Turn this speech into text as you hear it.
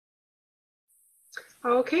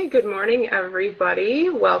Okay, good morning, everybody.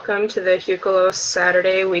 Welcome to the Hucolo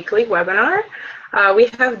Saturday weekly webinar. We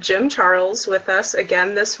have Jim Charles with us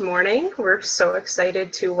again this morning. We're so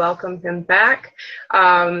excited to welcome him back.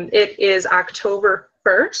 It is October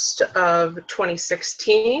 1st of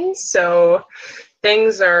 2016, so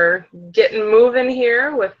things are getting moving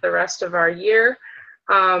here with the rest of our year.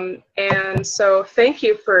 And so thank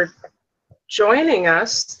you for joining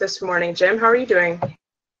us this morning. Jim, how are you doing?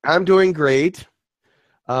 I'm doing great.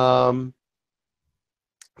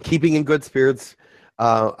 Keeping in good spirits.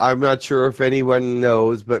 I'm not sure if anyone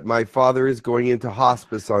knows, but my father is going into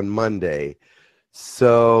hospice on Monday.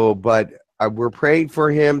 So, but we're praying for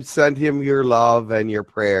him. Send him your love and your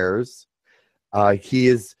prayers. He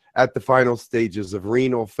is at the final stages of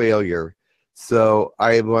renal failure. So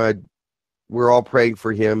we're all praying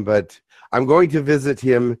for him, but I'm going to visit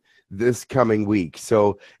him this coming week.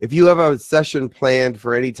 So if you have a session planned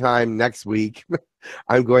for any time next week,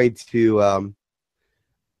 I'm going to,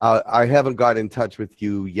 I haven't got in touch with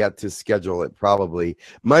you yet to schedule it probably.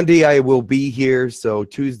 Monday I will be here, so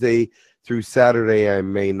Tuesday through Saturday I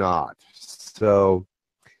may not. So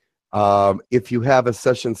if you have a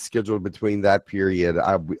session scheduled between that period,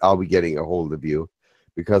 I'll be getting a hold of you,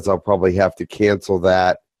 because I'll probably have to cancel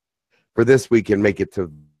that for this week and make it to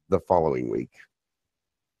the following week.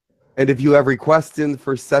 And if you have requests in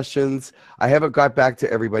for sessions, I haven't got back to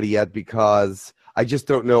everybody yet because I just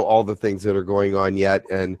don't know all the things that are going on yet.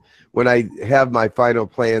 And when I have my final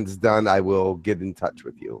plans done, I will get in touch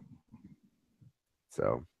with you.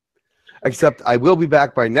 So, except I will be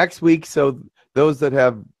back by next week. So those that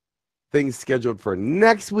have things scheduled for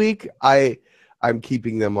next week, I'm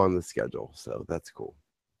keeping them on the schedule. So that's cool.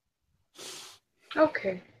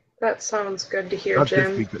 Okay, that sounds good to hear, Not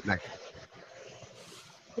Jim. this week, but next.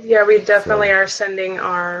 Yeah, we definitely are sending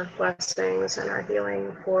our blessings and our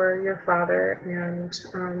healing for your father, and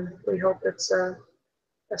we hope it's a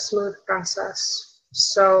smooth process.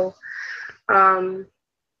 So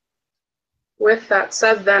with that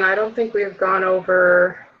said, then, I don't think we've gone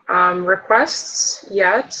over requests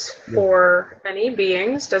yet for any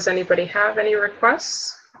beings. Does anybody have any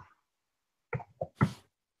requests?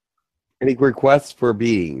 Any requests for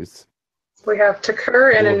beings? We have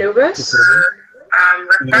Takur and Anubis.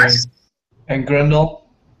 Requests. And Grindal.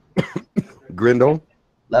 Grindal?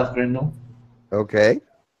 Love Grindal. Okay.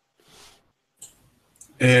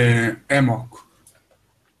 𝗂𝐻𝐿𝐴𝐻.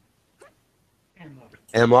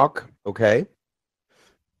 𝗂𝐻𝐿𝐴𝐻, okay.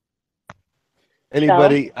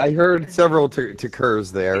 Anybody? I heard several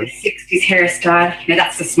Takurs there. 60s hairstyle. Now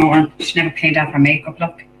that's the small one. She never paid off her makeup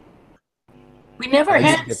look. We never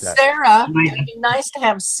had Sarah. It'd be nice to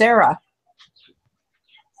have Sarah.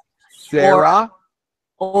 Sarah?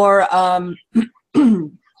 Or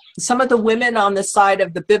some of the women on the side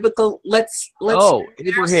of the biblical. Let's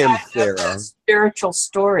Abraham Sarah. Spiritual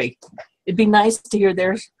story. It'd be nice to hear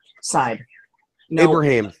their side. No.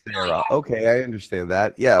 Abraham Sarah. Okay, I understand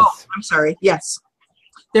that. Yes. Oh, I'm sorry. Yes.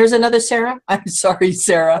 There's another Sarah? I'm sorry,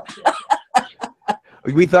 Sarah.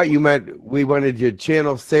 We thought you meant we wanted to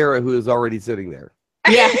channel Sarah, who is already sitting there.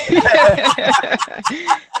 Yeah.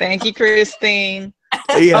 Thank you, Christine.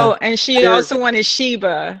 Yeah. Oh, and she also wanted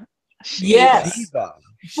Sheba. Yes. Sheba.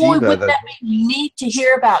 Boy, wouldn't that be neat to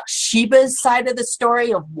hear about Sheba's side of the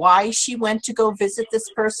story of why she went to go visit this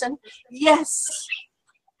person? Yes.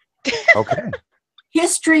 Okay.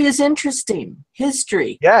 History is interesting.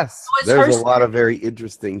 History. Yes. So there's a lot of very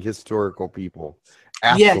interesting historical people.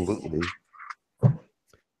 Absolutely. Yes.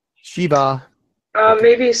 Sheba.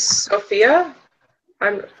 Maybe Sophia.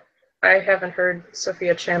 I haven't heard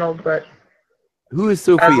Sophia channeled, but who is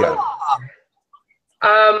Sophia?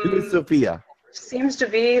 Who is Sophia? Seems to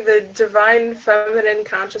be the divine feminine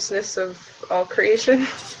consciousness of all creation.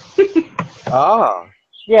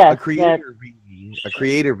 Yeah. A creator being. A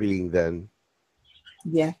creator being, then.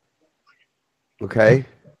 Yeah. Okay.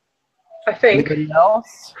 I think. Anybody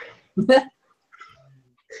else?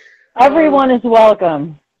 Everyone is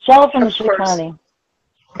welcome. Shell from Shikani.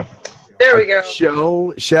 There we go.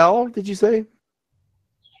 Shell, did you say?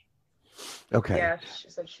 Okay. Yeah, she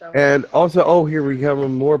said Shell. And also, here we have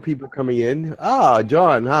more people coming in.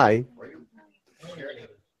 John, hi.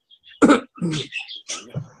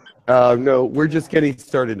 No, we're just getting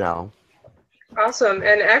started now. Awesome.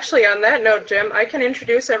 And actually, on that note, Jim, I can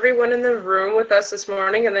introduce everyone in the room with us this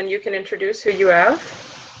morning, and then you can introduce who you have.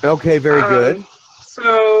 Okay, very good.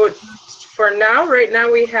 So for now, right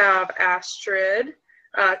now, we have Astrid,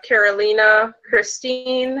 Carolina,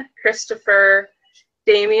 Christine, Christopher,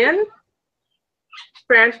 Damien,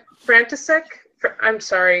 František. I'm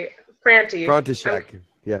sorry, Franti. František.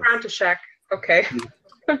 Yeah. František. Okay.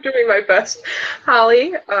 I'm doing my best.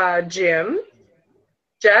 Holly, Jim,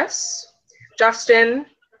 Jess, Justin,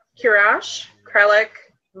 Kirash, Krellick,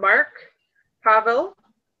 Mark, Pavel,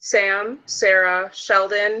 Sam, Sarah,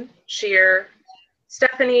 Sheldon, Sheer,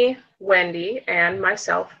 Stephanie, Wendy, and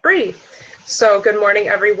myself, Bree. So good morning,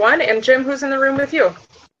 everyone. And Jim, who's in the room with you?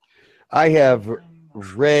 I have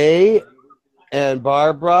Ray and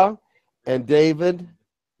Barbara and David,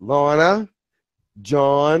 Lana,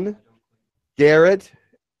 John, Garrett,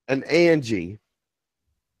 and Angie.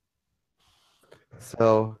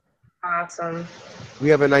 So Awesome. we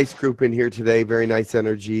have a nice group in here today. Very nice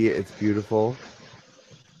energy. It's beautiful.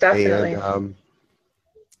 Definitely. And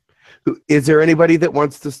is there anybody that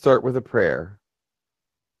wants to start with a prayer?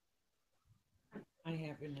 I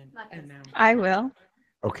have an announcement. I will.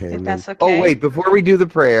 Okay. If that's okay. Oh, wait. Before we do the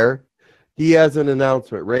prayer, he has an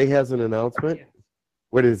announcement. Ray has an announcement. Yes.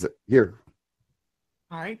 What is it? Here.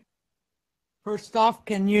 All right. First off,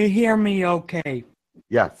 can you hear me okay?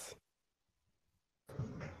 Yes.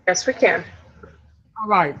 Yes, we can. All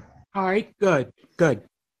right. All right. Good. Good.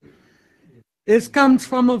 This comes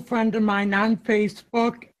from a friend of mine on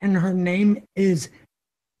Facebook, and her name is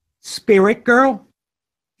Spirit Girl.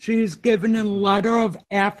 She's given a letter of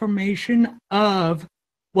affirmation of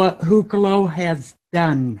what Hucolo has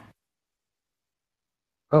done.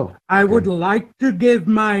 Oh. I would like to give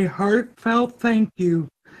my heartfelt thank you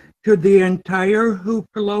to the entire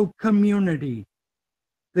Hucolo community.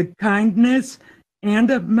 The kindness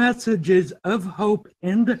and messages of hope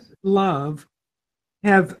and love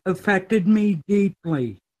have affected me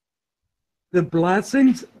deeply. The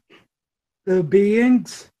blessings, the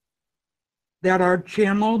beings that are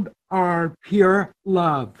channeled are pure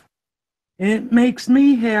love. It makes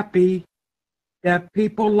me happy that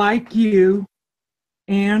people like you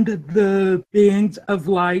and the beings of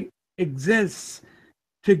light exists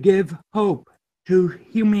to give hope to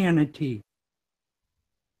humanity.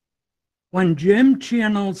 When Jim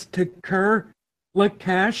channels to Kerr,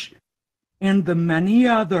 Lakesh, and the many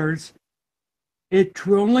others, it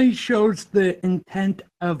truly shows the intent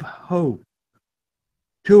of hope.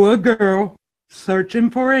 To a girl searching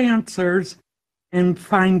for answers and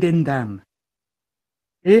finding them.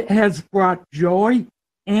 It has brought joy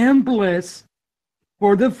and bliss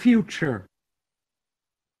for the future.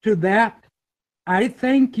 To that, I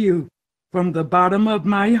thank you from the bottom of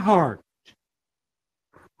my heart.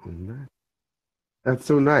 That's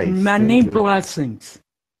so nice. Many blessings.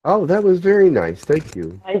 Oh, that was very nice. Thank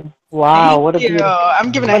you. Wow, Thank what a you. beautiful,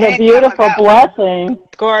 I'm giving what a a hand beautiful clap on that one. blessing.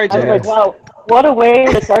 Gorgeous. I was like, wow, what a way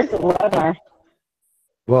to start the webinar.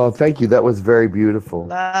 Well, thank you. That was very beautiful.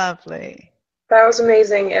 Lovely. That was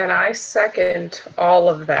amazing, and I second all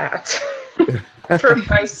of that for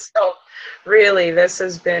myself. Really, this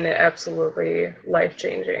has been absolutely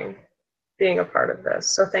life-changing being a part of this.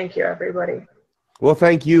 So thank you, everybody. Well,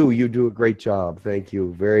 thank you. You do a great job. Thank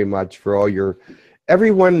you very much for all your.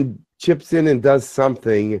 Everyone chips in and does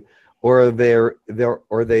something, or they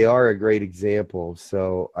are a great example.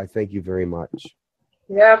 So I thank you very much.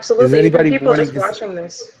 Yeah, absolutely. Even anybody people wanting just to watching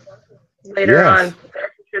this later Yes. on,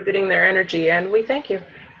 they're contributing their energy, and we thank you.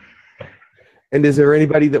 And is there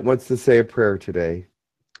anybody that wants to say a prayer today?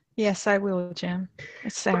 Yes, I will, Jim.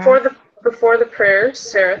 It's Sarah. Before the prayers,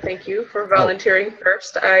 Sarah, thank you for volunteering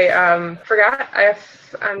first. I forgot.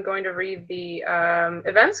 I'm going to read the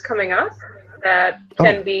events coming up that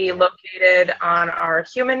can be located on our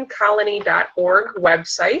humancolony.org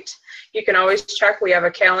website. You can always check. We have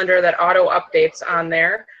a calendar that auto updates on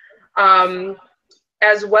there.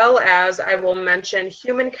 As well as I will mention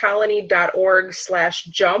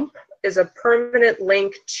humancolony.org/jump is a permanent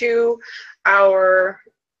link to our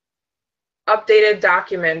updated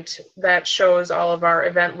document that shows all of our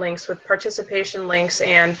event links with participation links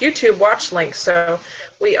and YouTube watch links. So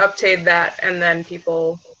we update that, and then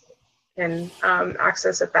people can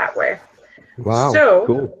access it that way. Wow. So,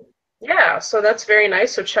 cool. Yeah, so that's very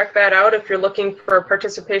nice. So check that out if you're looking for a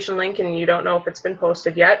participation link and you don't know if it's been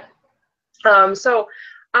posted yet. So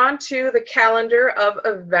on to the calendar of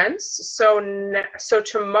events. So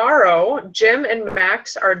tomorrow, Jim and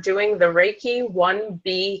Max are doing the Reiki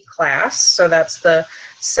 1B class. So that's the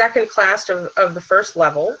second class of the first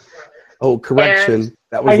level. Oh, correction. And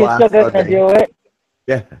that was Are you last still going to Sunday. do it?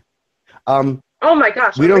 Yeah. Oh my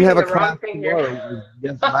gosh, We I'm don't have a reading the wrong class thing here. tomorrow.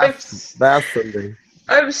 Yes, last Sunday.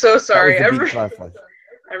 I'm so sorry. That was the big class.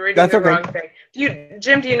 I'm reading That's the okay. wrong thing.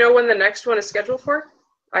 Jim, do you know when the next one is scheduled for?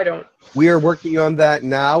 I don't. We are working on that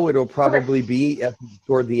now. It'll probably be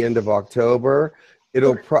toward the end of October.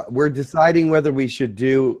 We're deciding whether we should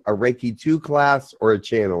do a Reiki 2 class or a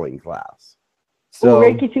channeling class. So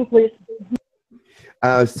Reiki 2, please.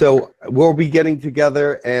 So we'll be getting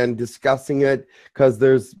together and discussing it because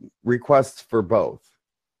there's requests for both.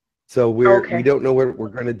 So we don't know what we're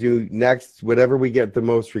going to do next. Whatever we get the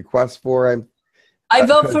most requests for, I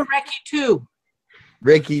vote for Reiki too.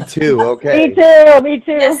 Reiki too. Okay. Me too. Me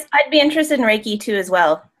too. Yes, I'd be interested in Reiki too as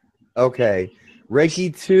well. Okay.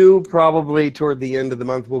 Reiki 2, probably toward the end of the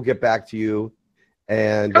month, we'll get back to you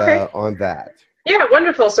and on that. Yeah,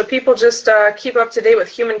 wonderful. So people just keep up to date with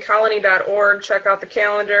humancolony.org, check out the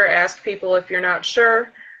calendar, ask people if you're not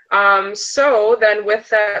sure. So then with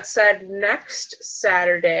that said, next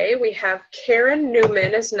Saturday, we have Karen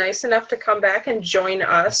Newman is nice enough to come back and join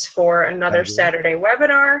us for another Saturday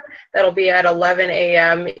webinar. That'll be at 11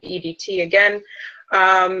 a.m. EDT again.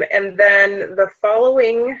 And then the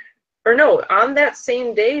following, or no, on that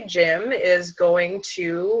same day, Jim is going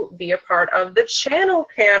to be a part of the channel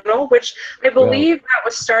panel, which I believe that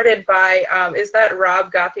was started by, is that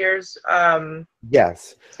Rob Gauthier's?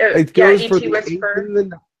 Yes. It goes for E.T. Whisper.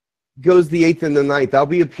 Goes the 8th and the 9th. I'll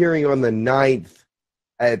be appearing on the 9th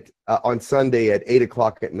at on Sunday at 8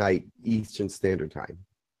 o'clock at night Eastern Standard Time.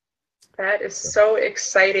 That is so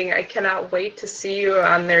exciting. I cannot wait to see you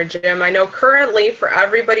on there, Jim. I know currently for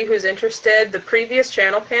everybody who's interested, the previous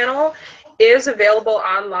channel panel is available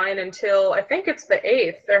online until I think it's the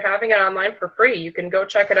 8th. They're having it online for free. You can go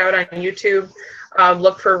check it out on YouTube.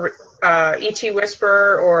 Look for E.T.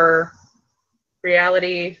 Whisper or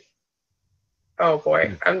Reality. Oh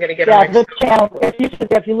boy, I'm gonna get it. The channel.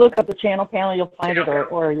 If you look up the channel panel, you'll find it,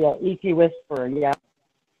 or E.T. Whisper. Yeah.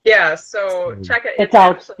 Yeah, so check it. It's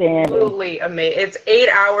outstanding. Absolutely amazing. It's 8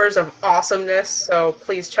 hours of awesomeness, so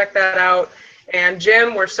please check that out. And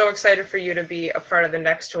Jim, we're so excited for you to be a part of the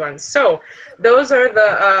next one. So those are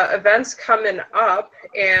the events coming up.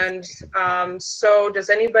 And so does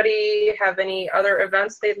anybody have any other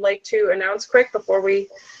events they'd like to announce quick before we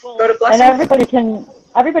go to Blessing? And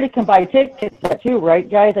everybody can buy tickets too, right,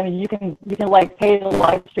 guys? I mean, you can like pay the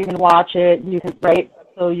live stream and watch it. You can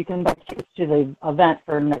so you can buy tickets to the event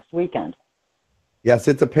for next weekend. Yes,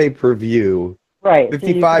 it's a pay-per-view. Right.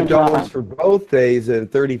 $55 for both days and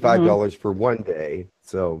 $35 for one day.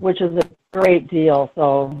 So which is a great deal.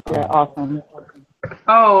 So yeah, awesome.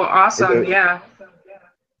 Oh, awesome! Yeah.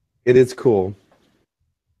 It is cool.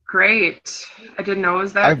 Great. I didn't know it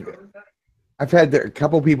was that. I've had a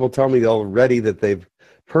couple people tell me already that they've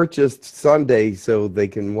purchased Sunday so they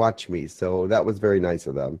can watch me. So that was very nice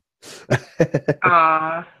of them.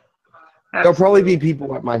 There'll probably be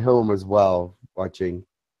people at my home as well watching.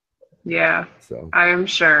 Yeah, so I am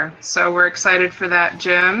sure. So we're excited for that,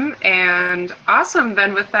 Jim. And awesome.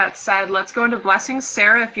 Then with that said, let's go into blessings.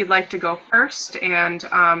 Sarah, if you'd like to go first. And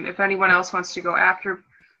if anyone else wants to go after,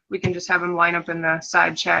 we can just have them line up in the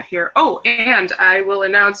side chat here. Oh, and I will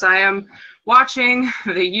announce I am watching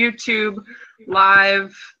the YouTube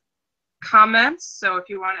live comments. So if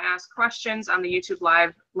you want to ask questions on the YouTube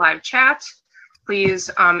live chat, please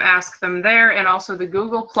ask them there, and also the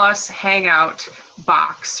Google Plus Hangout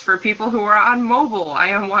box for people who are on mobile. I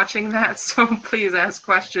am watching that, so please ask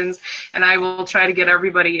questions, and I will try to get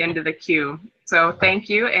everybody into the queue. So thank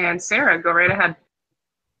you, and Sarah, go right ahead.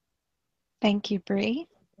 Thank you, Bree.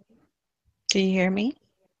 Do you hear me?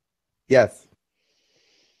 Yes.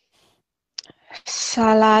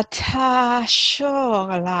 Salata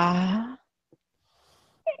shola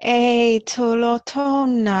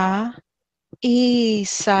𝐂𝐡𝐚𝐧𝐧𝐞𝐥𝐢𝐧𝐠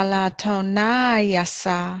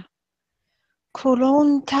𝗓𝗡𝗠𝗧𝐼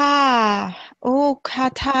kulunta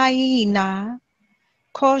ukataina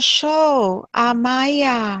kosho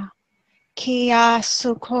amaya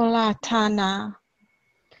kiasukolatana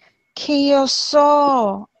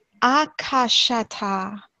kiyoso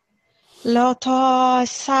akashata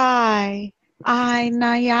lotosai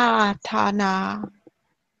ainayatana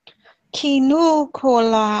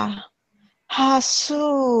kinukola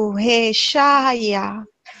hasu heshaya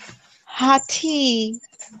hati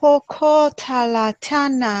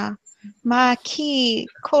hokotalatana maki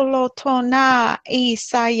kolotona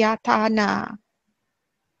isayatana.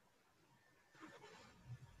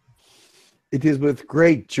 It is with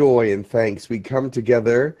great joy and thanks we come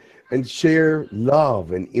together and share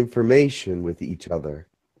love and information with each other.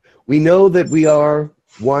 We know that we are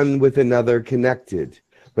one with another connected,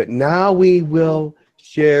 but now we will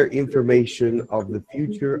share information of the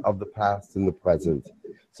future, of the past, and the present,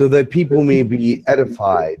 so that people may be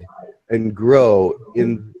edified and grow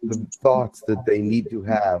in the thoughts that they need to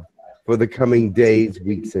have for the coming days,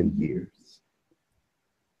 weeks, and years.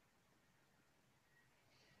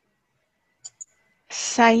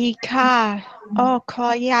 Saika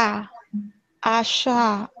okoya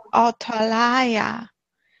asha otalaya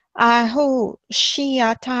ahu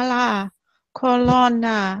shiatala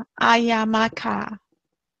Kolona ayamaka.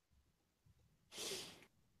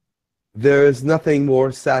 There is nothing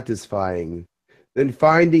more satisfying than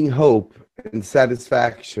finding hope and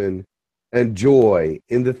satisfaction and joy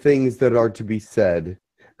in the things that are to be said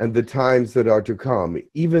and the times that are to come.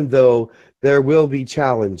 Even though there will be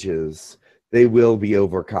challenges, they will be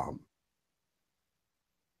overcome.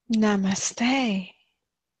 Namaste.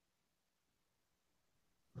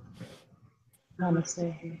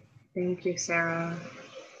 Namaste. Thank you, Sarah.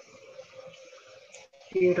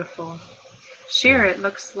 Beautiful. Sheer, it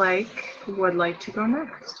looks like would like to go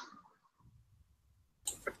next.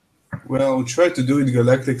 Well, I'll try to do it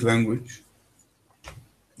galactic language.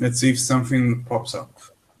 Let's see if something pops up.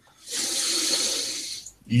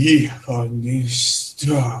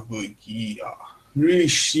 𝗖𝗢𝗡𝗧𝗏𝗧𝐸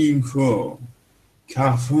Rishinko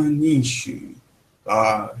Kafanishu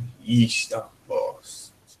𝗂𝗢𝗡𝗧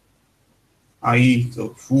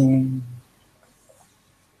𝗖𝗢𝗡𝗧𝗏.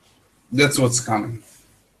 That's what's coming.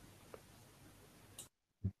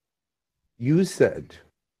 You said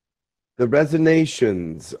the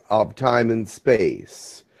resonations of time and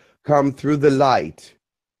space come through the light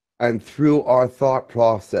and through our thought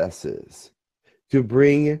processes to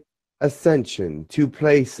bring ascension to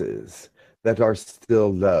places that are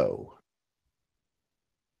still low.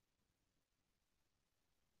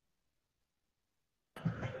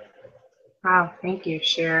 Wow, thank you,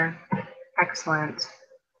 Sheer. Excellent.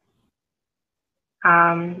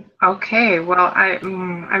 Okay, well,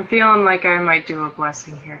 I'm feeling like I might do a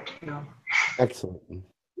blessing here too. Excellent.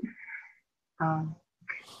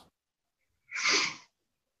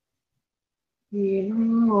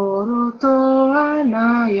 Inoroto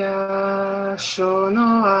anaya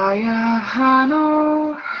shono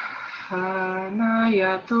ayahano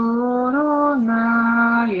hanayatoro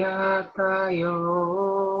nayatayo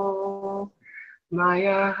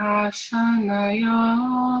maya hashanayo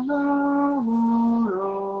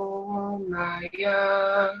naya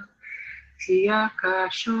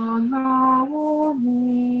tiyakashono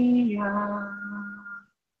miya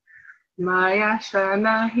maya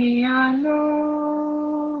shanahiyano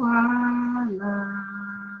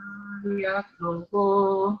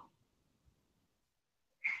anayato.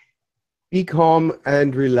 Be calm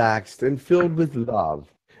and relaxed and filled with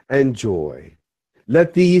love and joy.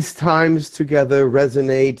 Let these times together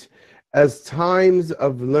resonate as times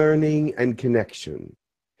of learning and connection.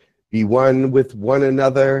 Be one with one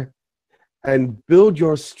another and build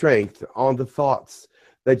your strength on the thoughts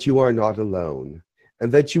that you are not alone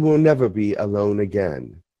and that you will never be alone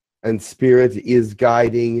again. And Spirit is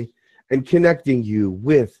guiding and connecting you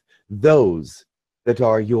with those that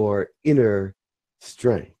are your inner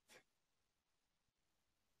strength.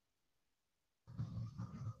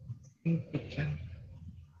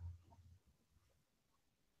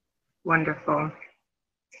 Wonderful.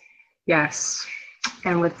 Yes.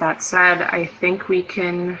 And with that said, I think we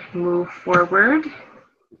can move forward.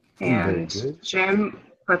 And Jim,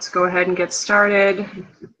 let's go ahead and get started.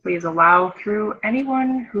 Please allow through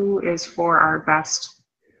anyone who is for our best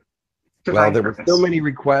divine Well, there were so many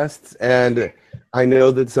requests, and I know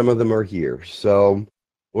that some of them are here. So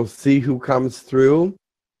we'll see who comes through.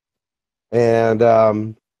 And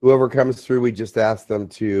whoever comes through, we just ask them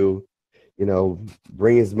to,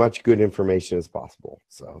 bring as much good information as possible.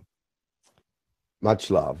 So much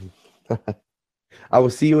love. I will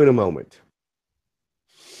see you in a moment.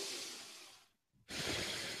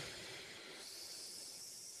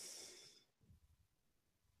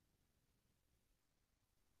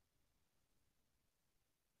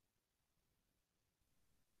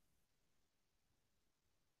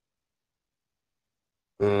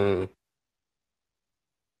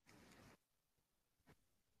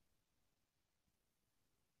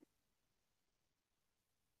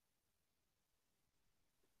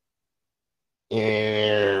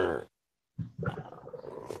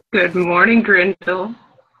 Good morning, Grindal.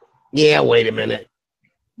 Yeah, wait a minute.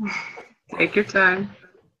 Take your time.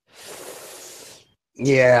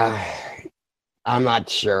 Yeah, I'm not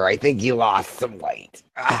sure. I think you lost some weight.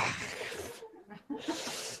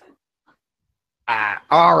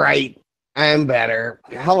 All right, I'm better.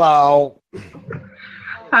 Hello.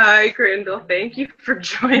 Hi, Grindal. Thank you for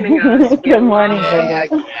joining us. Good morning,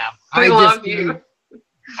 Grindal. We love you.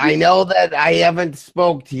 I know that I haven't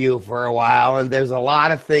spoke to you for a while, and there's a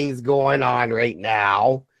lot of things going on right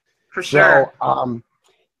now. For sure. So,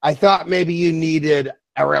 I thought maybe you needed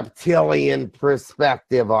a reptilian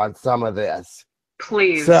perspective on some of this.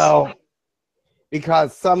 Please. So,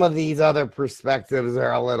 because some of these other perspectives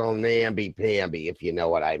are a little namby-pamby, if you know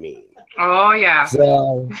what I mean. Oh, yeah.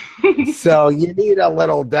 So you need a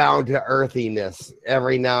little down to earthiness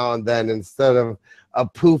every now and then instead of a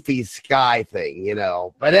poofy sky thing, you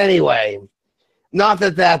know. But anyway, not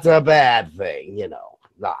that that's a bad thing, you know.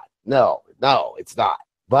 No, it's not.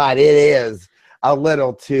 But it is a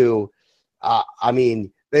little too. I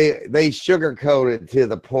mean, they sugarcoat it to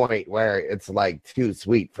the point where it's like too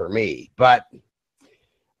sweet for me. But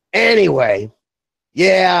anyway,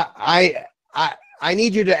 yeah, I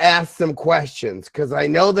need you to ask some questions because I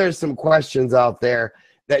know there's some questions out there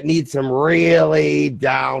that need some really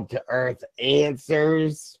down-to-earth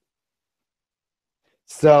answers.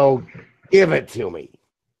 So give it to me.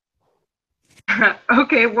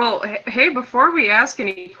 Okay, well, hey, before we ask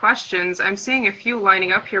any questions, I'm seeing a few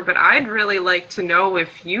lining up here, but I'd really like to know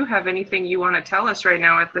if you have anything you want to tell us right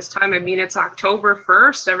now at this time. I mean, it's October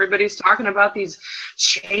 1st. Everybody's talking about these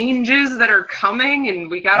changes that are coming, and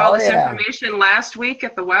we got all this information last week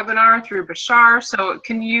at the webinar through Bashar. So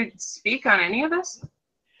can you speak on any of this?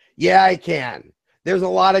 Yeah, I can. There's a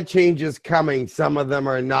lot of changes coming. Some of them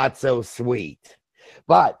are not so sweet,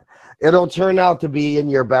 but it'll turn out to be in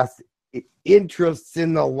your best interests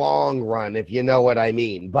in the long run, if you know what I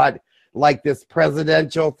mean. But like this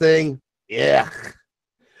presidential thing, yeah.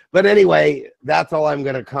 But anyway, that's all I'm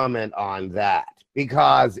going to comment on that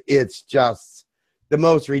because it's just the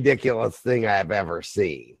most ridiculous thing I've ever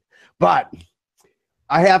seen. But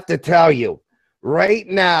I have to tell you, right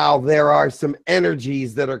now, there are some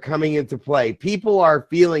energies that are coming into play. People are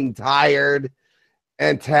feeling tired,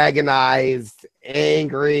 antagonized,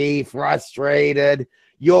 angry, frustrated.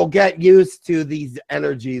 You'll get used to these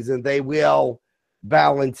energies and they will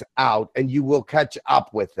balance out and you will catch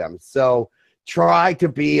up with them. So try to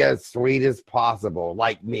be as sweet as possible,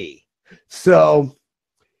 like me. So,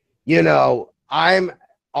 you know,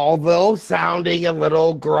 although sounding a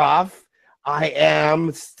little gruff, I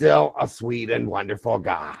am still a sweet and wonderful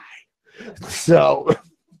guy. So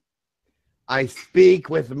I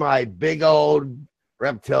speak with my big old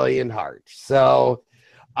reptilian heart. So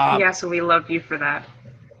yeah, so we love you for that.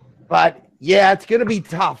 But yeah, it's going to be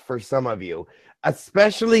tough for some of you,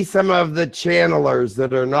 especially some of the channelers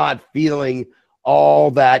that are not feeling all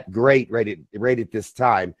that great right at this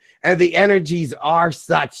time. And the energies are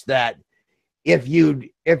such that if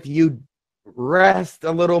you rest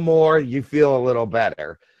a little more, you feel a little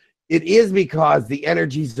better. It is because the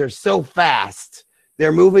energies are so fast.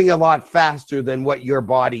 They're moving a lot faster than what your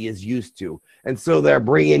body is used to. And so they're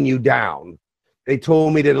bringing you down. They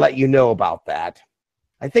told me to let you know about that.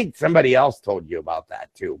 I think somebody else told you about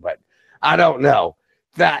that too, but I don't know.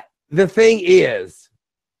 That the thing is,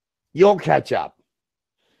 you'll catch up.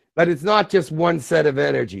 But it's not just one set of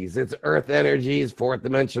energies. It's earth energies, fourth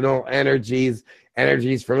dimensional energies,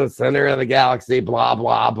 energies from the center of the galaxy, blah,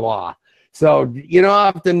 blah, blah. So you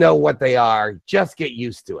don't have to know what they are. Just get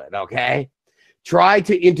used to it, okay? Try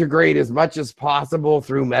to integrate as much as possible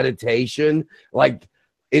through meditation. Like,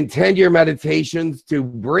 intend your meditations to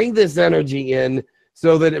bring this energy in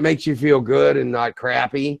so that it makes you feel good and not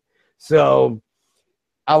crappy. So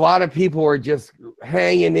a lot of people are just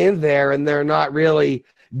hanging in there and they're not really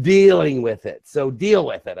dealing with it. So deal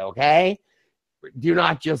with it, okay? Do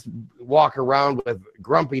not just walk around with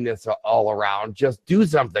grumpiness all around. Just do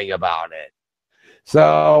something about it.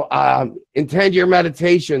 So intend your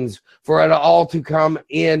meditations for it all to come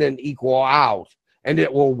in and equal out, and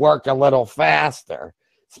it will work a little faster.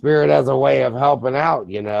 Spirit has a way of helping out,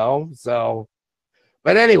 you know? So,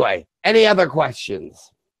 but anyway, any other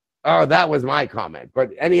questions? Oh, that was my comment, but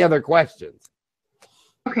any other questions?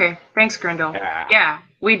 Okay, thanks, Grindal. Yeah,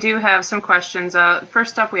 we do have some questions.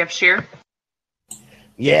 First up, we have Sheer.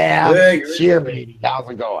 Yeah, hey, Sheer, baby. How's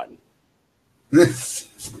it going?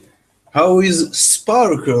 How is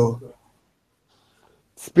Sparkle?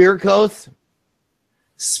 Spirkos?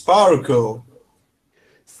 Sparkle.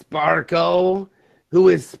 Sparko? Who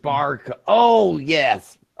is Spark? Oh,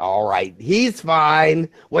 yes. All right. He's fine.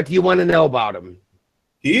 What do you want to know about him?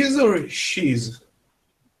 He is or she's?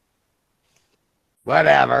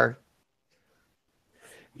 Whatever.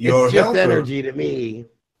 Your it's just helper. Energy to me.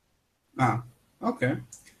 Ah, okay.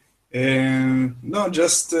 No,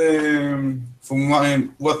 just from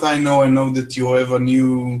what I know that you have a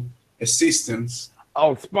new assistant.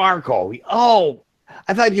 Oh, Sparkle. Oh,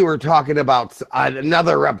 I thought you were talking about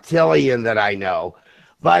another reptilian that I know.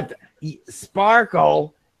 But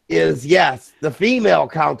Sparkle is, yes, the female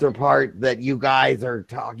counterpart that you guys are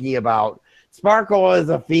talking about. Sparkle is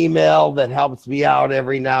a female that helps me out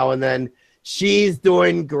every now and then. She's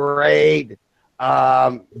doing great,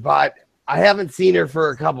 but I haven't seen her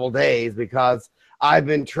for a couple days because I've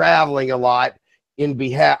been traveling a lot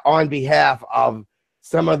on behalf of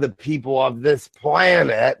some of the people of this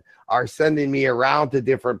planet are sending me around to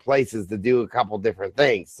different places to do a couple different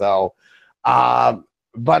things. So,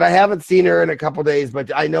 but I haven't seen her in a couple days,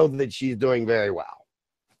 but I know that she's doing very well.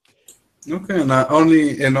 Okay, and I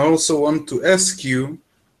also want to ask you,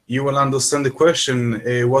 you will understand the question,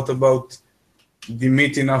 what about the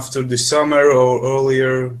meeting after the summer or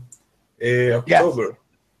earlier October? Yes.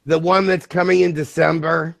 The one that's coming in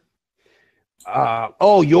December.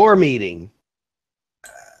 Oh, your meeting.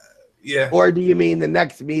 Yeah. Or do you mean the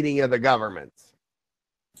next meeting of the governments?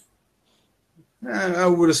 I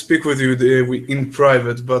will speak with you in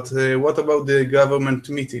private, but what about the government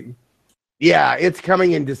meeting? Yeah, it's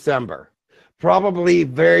coming in December. Probably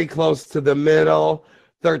very close to the middle,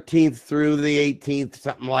 13th through the 18th,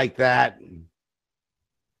 something like that.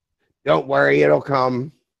 Don't worry, it'll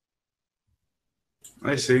come.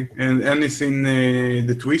 I see. And anything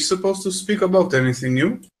that we're supposed to speak about? Anything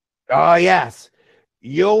new? Oh, yes.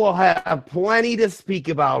 You will have plenty to speak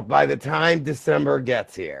about by the time December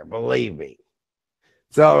gets here, believe me.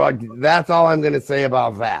 So that's all I'm going to say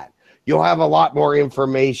about that. You'll have a lot more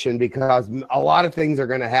information because a lot of things are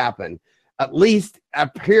going to happen. At least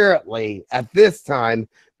apparently at this time,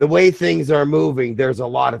 the way things are moving, there's a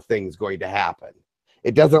lot of things going to happen.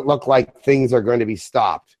 It doesn't look like things are going to be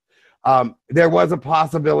stopped. There was a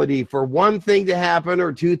possibility for one thing to happen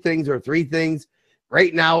or two things or three things.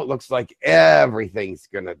 Right now, it looks like everything's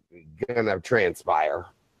gonna transpire.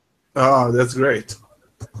 Oh, that's great.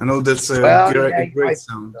 I know that's a great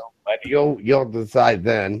sound. But you'll decide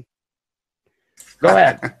then. Go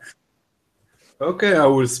ahead. Okay, I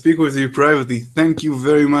will speak with you privately. Thank you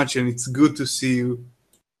very much, and it's good to see you.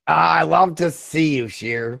 I love to see you,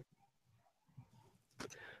 Sheer.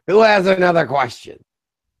 Who has another question?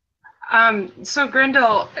 So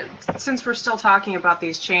Grindal, since we're still talking about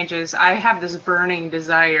these changes, I have this burning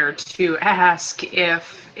desire to ask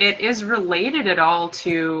if it is related at all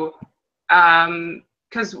to,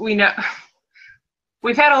 because we know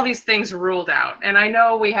we've had all these things ruled out, and I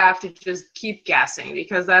know we have to just keep guessing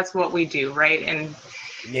because that's what we do, right? And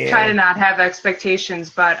try to not have expectations,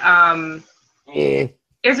 but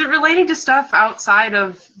is it relating to stuff outside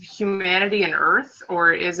of humanity and Earth,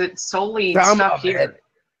 or is it solely stuff here?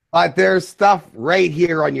 But there's stuff right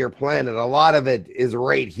here on your planet. A lot of it is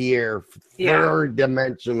right here, third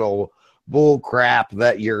dimensional bull crap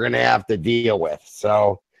that you're going to have to deal with.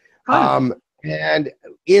 So, and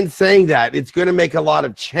in saying that, it's going to make a lot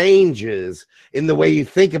of changes in the way you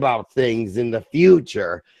think about things in the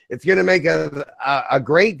future. It's going to make a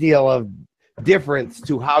great deal of difference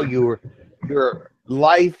to how your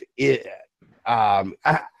life is.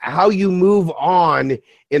 How you move on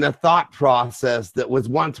in a thought process that was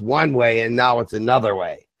once one way and now it's another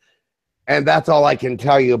way. And that's all I can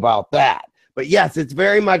tell you about that. But yes, it's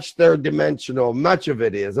very much third dimensional. Much of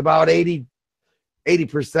it is. About 80%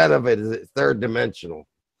 of it is third dimensional.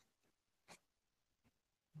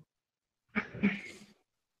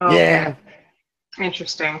 Oh, yeah.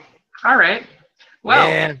 Interesting. All right.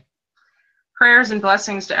 Well, prayers and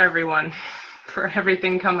blessings to everyone for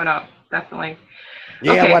everything coming up. Definitely.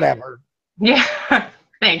 Yeah, whatever. Yeah.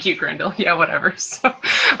 Thank you, Grindal. Yeah, whatever. So,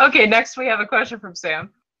 okay, next we have a question from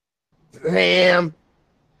Sam. Sam.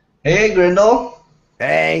 Hey, Grindal.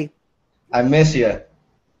 Hey. I miss you.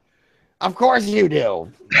 Of course you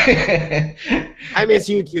do. I miss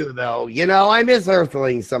you too, though. You know, I miss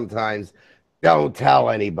Earthlings sometimes. Don't tell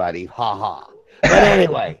anybody. Ha ha. But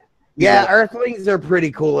anyway, yeah, Earthlings are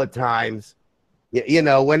pretty cool at times. You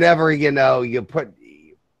know, whenever, you know, you put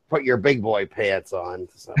your big boy pants on.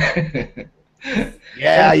 So.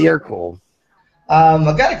 Yeah, you're cool.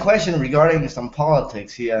 I got a question regarding some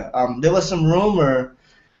politics here. There was some rumor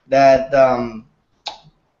that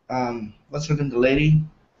what's her name, the lady?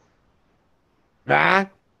 Huh?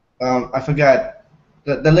 I forgot.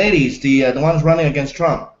 The ladies, the ones running against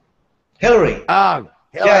Trump. Hillary. Oh,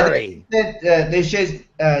 Hillary. Yeah, they said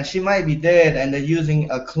she might be dead, and they're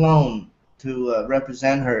using a clone to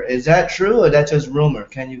represent her. Is that true, or that's just rumor?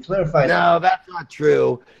 Can you clarify that? No, that's not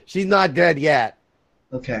true. She's not dead yet.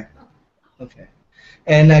 Okay. Okay.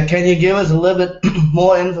 And can you give us a little bit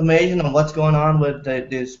more information on what's going on with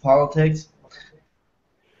this politics?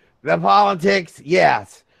 The politics,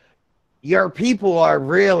 yes. Your people are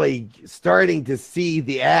really starting to see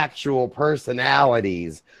the actual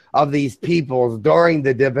personalities of these people during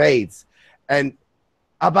the debates. And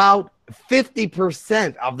about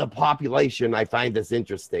 50% of the population, I find this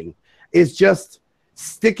interesting, is just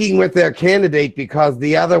sticking with their candidate because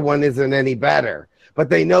the other one isn't any better. But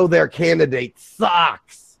they know their candidate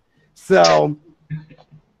sucks. So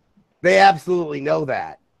they absolutely know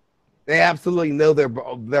that. They absolutely know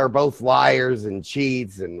they're both liars and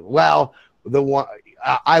cheats, and well, the one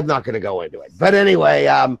I'm not going to go into it, but anyway,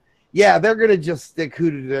 yeah, they're going to just stick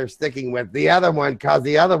who they're sticking with, the other one, because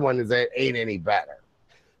the other one ain't any better.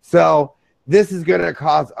 So this is going to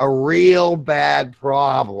cause a real bad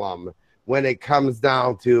problem when it comes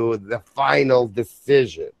down to the final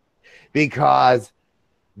decision, because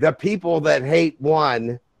the people that hate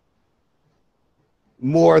one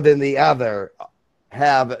more than the other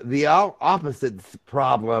have the opposite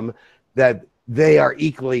problem, that they are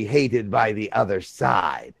equally hated by the other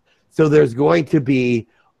side. So there's going to be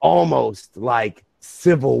almost like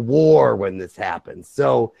civil war when this happens.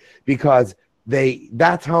 So because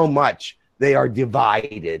that's how much they are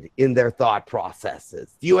divided in their thought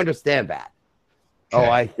processes. Do you understand that? Okay. Oh,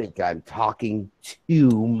 I think I'm talking too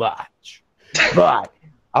much. But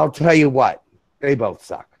I'll tell you what, they both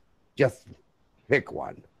suck. Just pick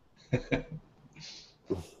one.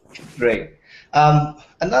 Great.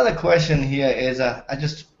 Another question here is, I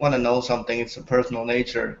just want to know something. It's a personal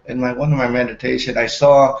nature. In one of my meditation, I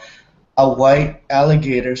saw a white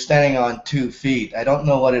alligator standing on 2 feet. I don't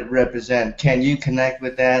know what it represents. Can you connect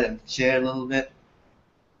with that and share a little bit?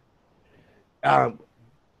 I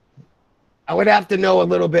would have to know a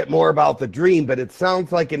little bit more about the dream, but it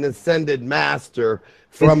sounds like an ascended master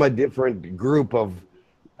from a different group of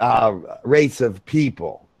race of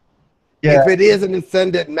people. Yeah. If it is an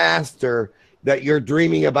ascended master that you're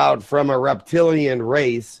dreaming about from a reptilian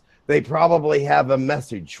race, they probably have a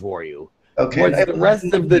message for you. Okay. Was the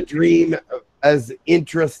rest of the dream as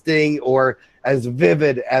interesting or as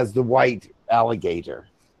vivid as the white alligator?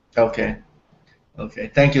 Okay.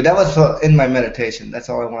 Okay. Thank you. That was in my meditation. That's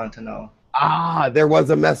all I wanted to know. Ah, there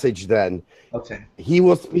was a message then. Okay. He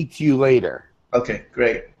will speak to you later. Okay,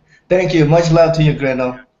 great. Thank you. Much love to you,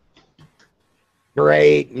 Grindal.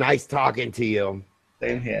 Great. Nice talking to you.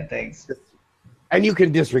 Same here. Thanks. And you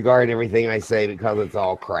can disregard everything I say because it's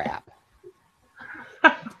all crap.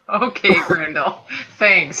 Okay, Grindal.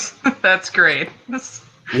 Thanks. That's great.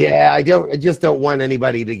 Yeah, I just don't want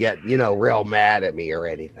anybody to get, real mad at me or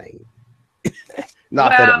anything.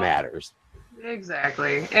 Not that it matters.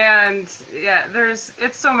 Exactly. And yeah,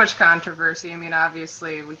 it's so much controversy. I mean,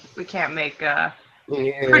 obviously we can't make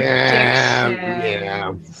predictions.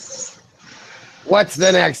 Yeah. What's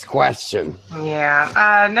the next question?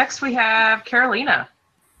 Yeah. Next we have Carolina.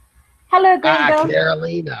 Hello, Grindal.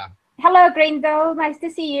 Carolina. Hello, Grindal. Nice to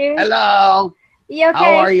see you. Hello. You okay?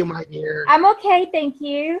 How are you, my dear? I'm okay, thank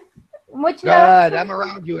you. Much love. Good. I'm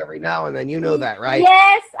around you every now and then. You know that, right?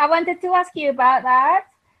 Yes, I wanted to ask you about that.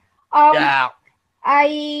 Yeah.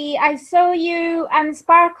 I saw you and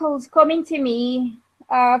Sparkles coming to me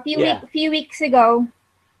a few weeks ago.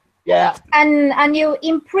 Yeah. And you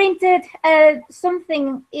imprinted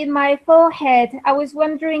something in my forehead. I was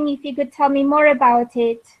wondering if you could tell me more about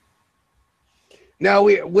it. No,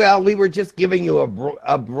 we were just giving you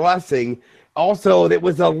a blessing. Also, it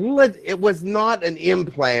was not an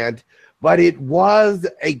implant, but it was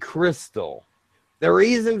a crystal. The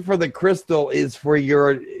reason for the crystal is for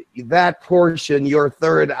that portion, your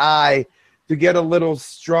third eye, to get a little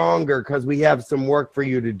stronger, because we have some work for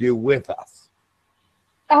you to do with us.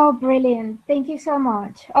 Oh, brilliant. Thank you so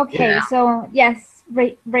much. Okay, so yes,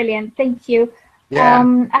 brilliant. Thank you.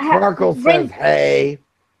 Yeah. Sparkle says, hey.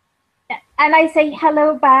 And I say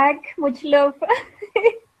hello back. Much love.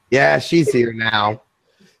 Yeah, she's here now.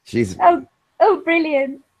 She's. Oh,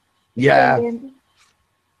 brilliant. Yeah. Brilliant.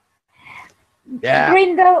 Yeah.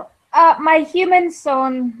 Grindal, my human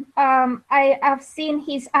son, I have seen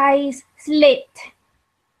his eyes slit.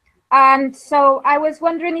 And so I was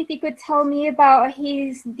wondering if you could tell me about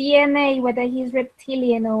his DNA, whether he's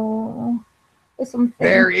reptilian or something.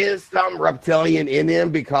 There is some reptilian in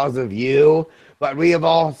him because of you, but we have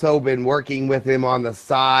also been working with him on the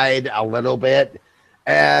side a little bit.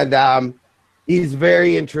 And he's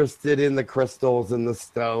very interested in the crystals and the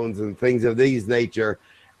stones and things of these nature.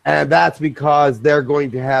 And that's because they're going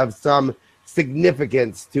to have some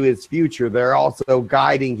significance to his future. They're also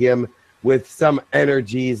guiding him with some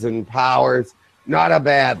energies and powers. Not a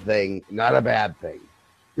bad thing. Not a bad thing.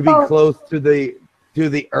 To be close to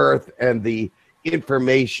the earth and the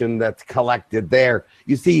information that's collected there.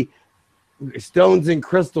 You see, stones and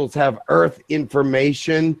crystals have earth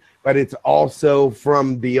information, but it's also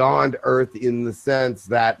from beyond earth in the sense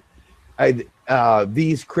that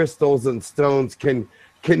these crystals and stones can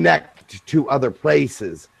connect to other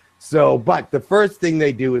places. So, but the first thing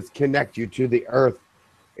they do is connect you to the earth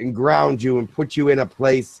and ground you and put you in a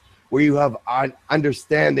place where you have an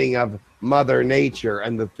understanding of Mother Nature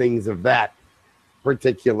and the things of that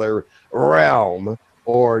particular realm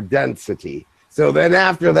or density. So then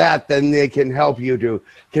after that, then they can help you to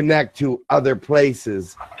connect to other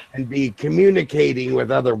places and be communicating with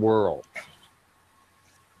other worlds.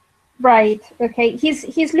 Right. Okay.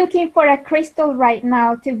 He's looking for a crystal right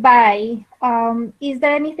now to buy. Is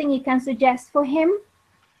there anything you can suggest for him?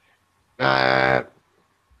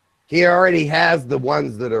 He already has the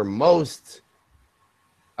ones that are most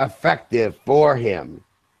effective for him.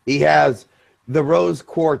 He has the rose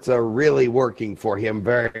quartz are really working for him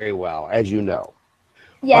very well, as you know.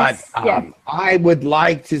 Yes. But yes. I would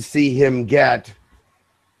like to see him get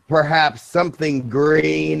perhaps something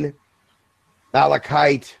green,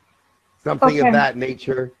 malachite, something of that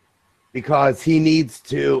nature, because he needs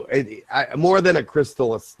to, more than a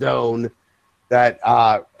crystal, a stone that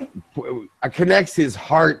connects his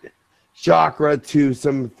heart chakra to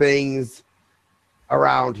some things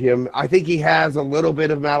around him. I think he has a little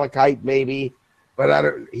bit of malachite maybe,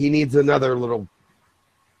 but he needs a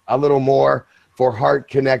little more for heart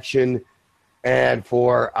connection and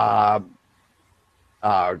for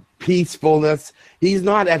peacefulness. He's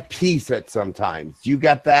not at peace at sometimes. You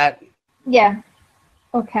got that? Yeah.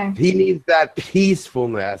 Okay. He needs that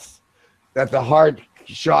peacefulness that the heart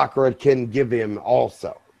chakra can give him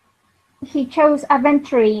also. He chose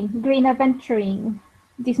aventurine, green aventurine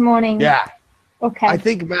this morning. Yeah. Okay. I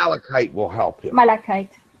think malachite will help him.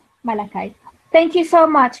 Malachite. Thank you so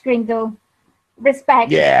much, Grindal.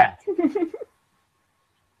 Respect. Yeah.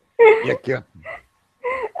 Yeah.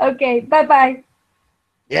 Okay. Bye-bye.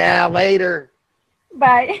 Yeah, later.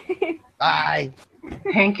 Bye. Bye.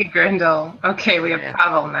 Thank you, Grindal. Okay, we have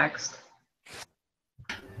Pavel next.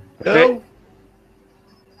 Hello?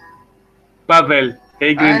 Pavel.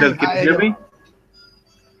 Hey, Grindal, can you hear me?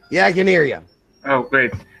 Yeah, I can hear you. Oh,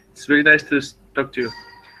 great. It's very nice to talk to you.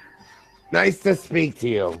 Nice to speak to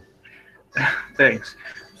you. Thanks.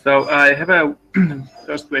 So I have a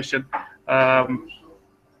first question. I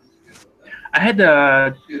had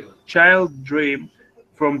a child dream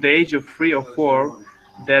from the age of 3 or 4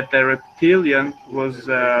 that a reptilian was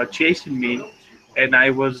chasing me, and I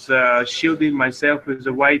was shielding myself with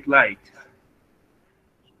a white light.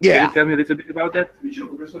 Yeah. Can you tell me a little bit about that?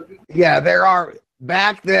 Yeah, there are,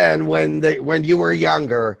 back then when you were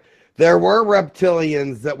younger, there were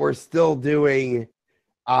reptilians that were still doing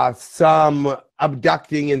some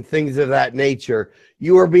abducting and things of that nature.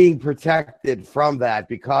 You were being protected from that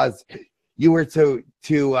because you were to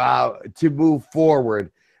move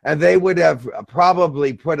forward, and they would have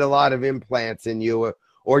probably put a lot of implants in you,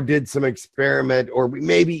 or did some experiment, or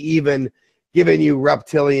maybe even given you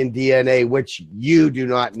reptilian DNA, which you do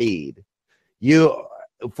not need. You,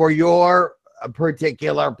 for your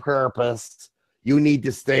particular purpose, you need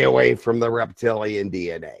to stay away from the reptilian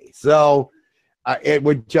DNA. So it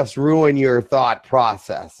would just ruin your thought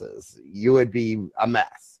processes. You would be a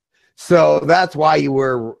mess. So that's why you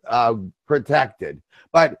were protected.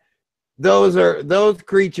 But those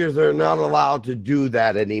creatures are not allowed to do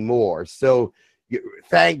that anymore. So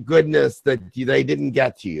thank goodness that they didn't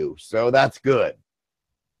get to you. So that's good.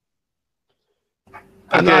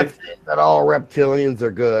 I'm not saying that all reptilians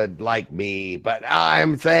are good like me, but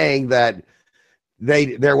I'm saying that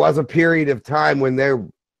there was a period of time when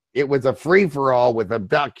it was a free-for-all with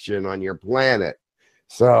abduction on your planet.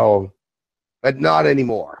 So, but not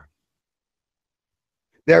anymore.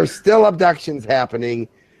 There's still abductions happening,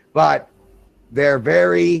 but they're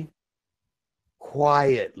very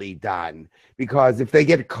quietly done, because if they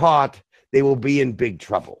get caught, they will be in big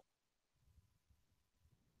trouble.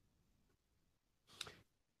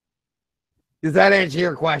 Does that answer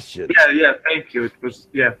your question? Yeah, thank you. It was,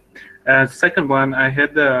 yeah. Second one, I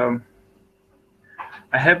have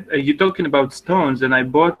you talking about stones, and I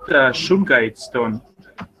bought a 𝗪𝗪𝗓𝗓 stone.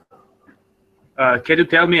 Can you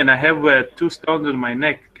tell me? And I have 2 stones on my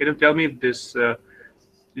neck. Can you tell me if this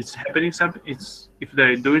it's happening something? If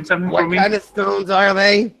they're doing something for me? What kind of stones are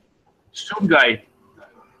they? 𝗪𝗪𝗓𝗓𝗓.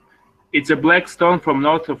 It's a black stone from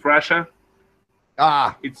north of Russia.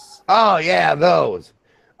 Oh yeah, those.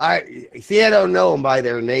 I see. I don't know them by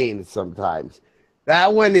their names sometimes.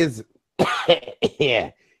 That one is, yeah.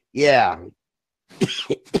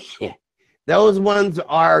 Those ones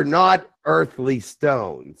are not earthly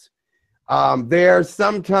stones. They're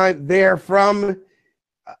from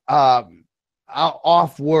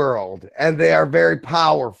off-world, and they are very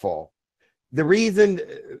powerful. The reason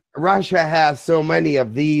Russia has so many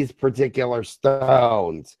of these particular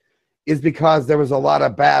stones is because there was a lot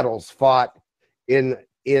of battles fought in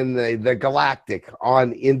the galactic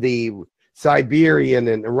in the Siberian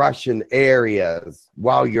and Russian areas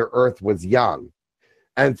while your Earth was young.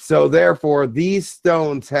 And so therefore these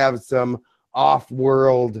stones have some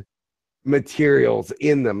off-world materials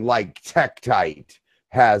in them, like Tektite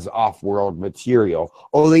has off-world material,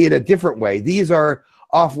 only in a different way. These are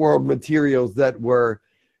off-world materials that were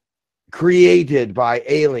created by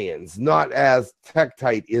aliens, not as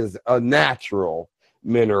Tektite is a natural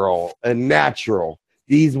mineral, a natural.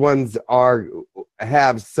 These ones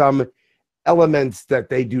have some elements that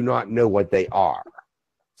they do not know what they are.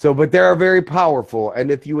 So, but they're very powerful,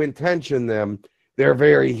 and if you intention them, they're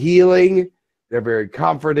very healing, they're very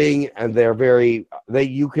comforting, and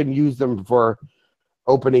you can use them for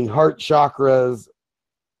opening heart chakras,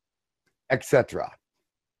 etc.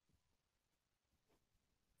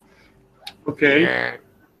 Okay.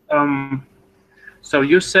 So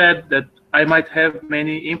you said that I might have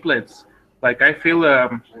many implants. Like I feel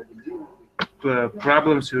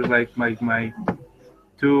problems with like my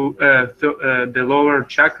the lower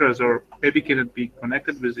chakras, or maybe can it be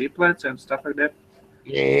connected with implants and stuff like that?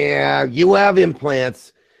 Yeah, you have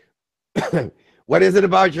implants. What is it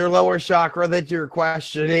about your lower chakra that you're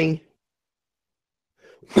questioning?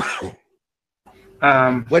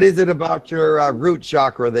 What is it about your root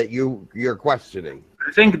chakra that you're questioning?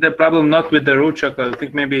 I think the problem not with the root chakra. I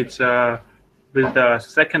think maybe it's with the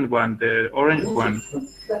second one, the orange one.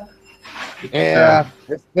 Yeah,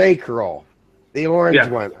 the sacral, the orange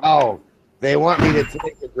one. Oh, they want me to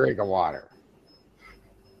take a drink of water.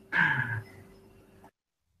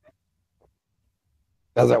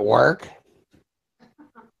 Does it work?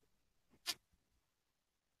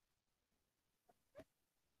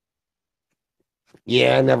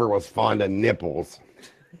 Yeah, I never was fond of nipples.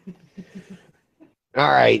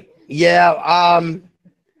 All right. Yeah,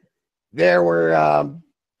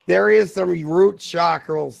 there is some root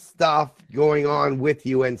chakral stuff going on with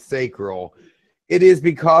you and sacral. It is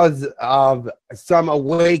because of some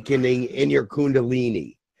awakening in your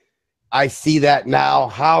kundalini. I see that now.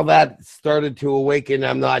 How that started to awaken,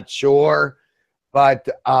 I'm not sure. But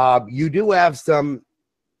you do have some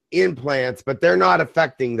implants, but they're not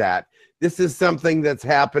affecting that. This is something that's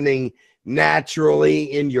happening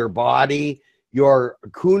naturally in your body. Your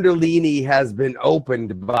kundalini has been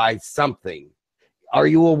opened by something. Are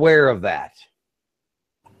you aware of that?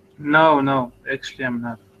 No, actually I'm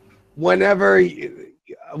not. Whenever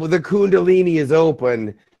the kundalini is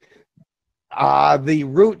open, the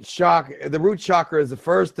root chakra is the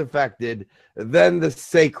first affected, then the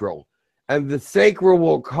sacral, and the sacral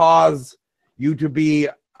will cause you to be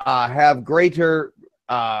have greater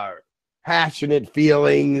passionate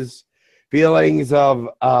feelings of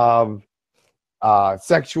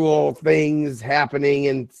sexual things happening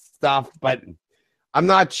and stuff, but I'm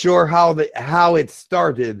not sure how it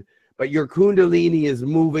started, but your kundalini is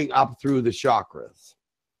moving up through the chakras.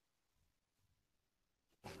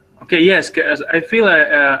 Okay, yes, 'cause I feel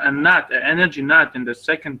a knot, an energy knot in the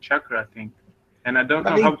second chakra, I think, and I don't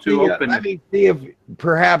know how to open it. Let me see if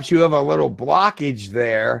perhaps you have a little blockage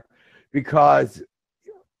there, because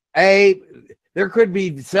there could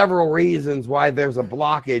be several reasons why there's a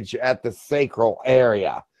blockage at the sacral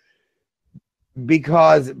area.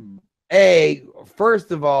 Because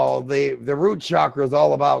first of all, the root chakra is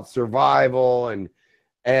all about survival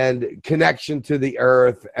and connection to the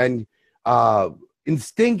earth and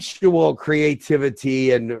instinctual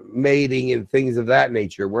creativity and mating and things of that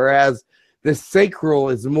nature, whereas the sacral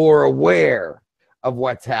is more aware of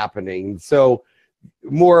what's happening. So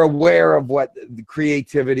more aware of what the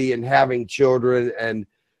creativity and having children and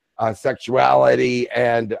sexuality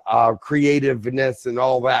and creativeness and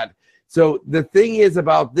all that. So the thing is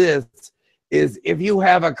about this is, if you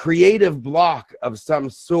have a creative block of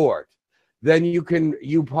some sort, then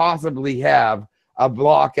you possibly have a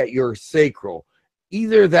block at your sacral.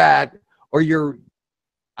 Either that, or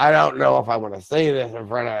I don't know if I want to say this in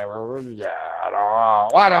front of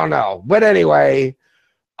I don't know. But anyway,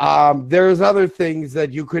 there's other things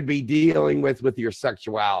that you could be dealing with your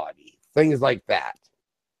sexuality, things like that.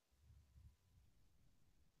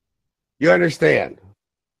 You understand?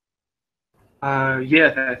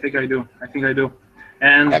 Yes, I think I do.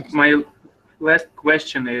 And my last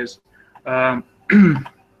question is, I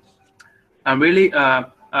really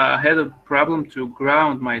had a problem to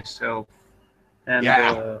ground myself, and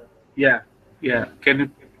can you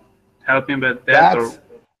help me with that?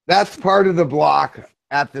 That's part of the block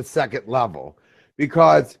at the second level,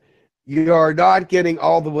 because you're not getting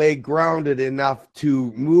all the way grounded enough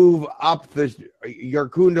to move up your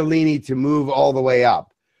kundalini to move all the way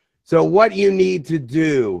up. So what you need to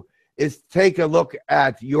do is take a look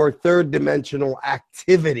at your third dimensional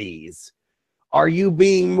activities. Are you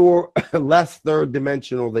being less third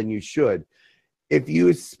dimensional than you should? If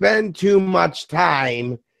you spend too much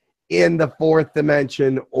time in the fourth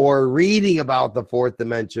dimension, or reading about the fourth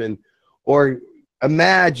dimension, or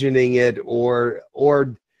imagining it, or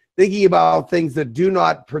thinking about things that do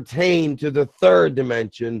not pertain to the third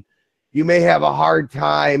dimension, you may have a hard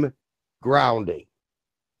time grounding.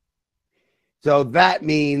 So that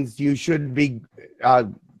means you should be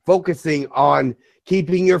focusing on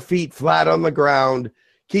keeping your feet flat on the ground,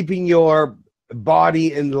 keeping your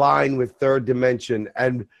body in line with third dimension,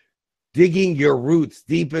 and digging your roots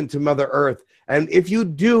deep into Mother Earth. And if you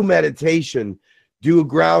do meditation, do a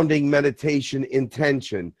grounding meditation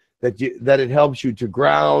intention, that it helps you to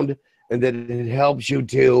ground, and that it helps you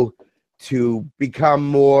to become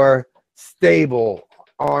more stable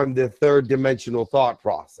on the third dimensional thought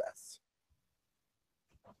process.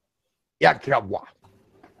 Yeah,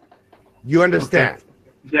 you understand? Okay.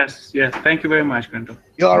 Yes, yes. Thank you very much, Grindal.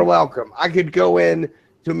 You're welcome. I could go in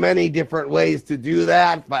to many different ways to do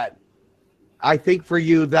that, but I think for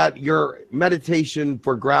you that your meditation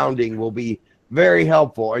for grounding will be very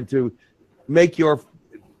helpful, and to make your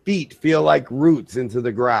feet feel like roots into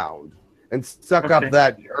the ground and suck up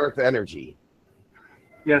that earth energy.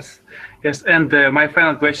 Yes, yes. And my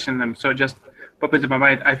final question, so just pop into my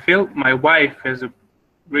mind. I feel my wife has a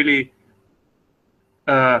really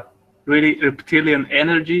reptilian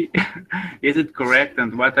energy. Is it correct?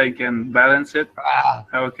 And what I can balance it?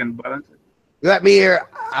 How I can balance it? Let me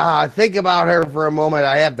think about her for a moment.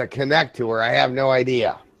 I have to connect to her. I have no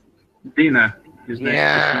idea. Dina.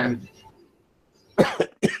 Yeah.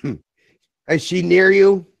 Is she near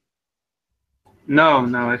you? No,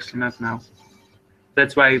 actually not now.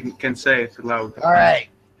 That's why I can say it loud. All right.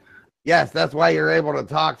 Yes, that's why you're able to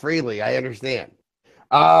talk freely. I understand.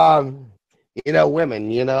 You know,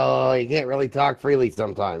 women, you know, you can't really talk freely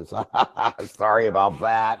sometimes. Sorry about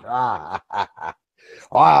that.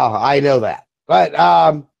 Wow, I know that. But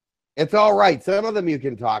it's all right. Some of them you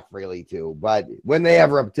can talk freely to. But when they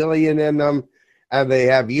have reptilian in them and they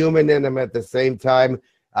have human in them at the same time,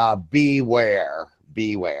 beware.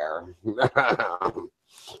 Beware.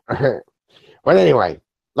 But anyway,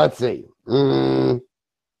 let's see. All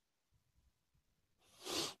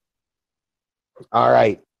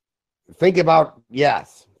right. Think about,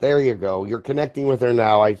 yes, there you go. You're connecting with her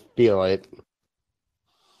now. I feel it.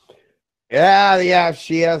 Yeah,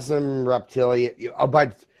 she has some reptilian,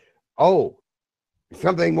 but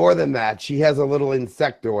something more than that. She has a little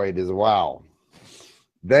insectoid as well.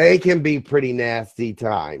 They can be pretty nasty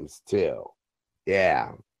times too.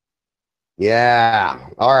 Yeah.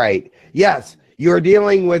 All right. Yes, you're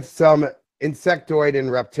dealing with some insectoid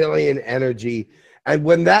and reptilian energy, and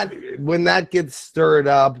when that gets stirred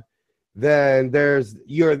up, then there's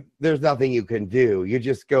nothing you can do. You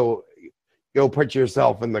just go put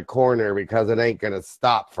yourself in the corner, because it ain't gonna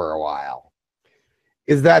stop for a while.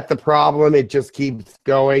 Is that the problem? It just keeps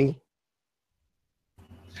going?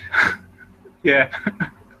 Yeah.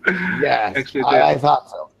 Yes, actually, I thought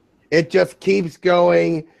so. It just keeps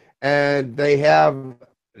going, and they have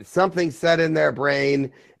something set in their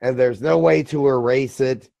brain, and there's no way to erase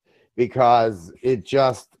it, because it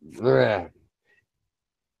just...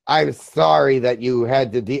 I'm sorry that you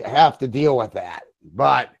had to have to deal with that,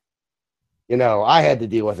 but you know, I had to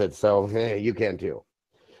deal with it, so you can too.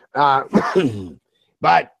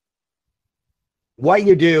 But what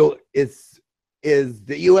you do is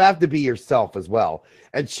that you have to be yourself as well,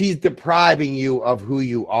 and she's depriving you of who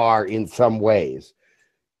you are in some ways.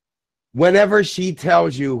 Whenever she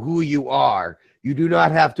tells you who you are, you do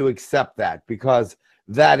not have to accept that, because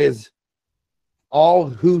that is all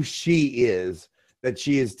who she is, that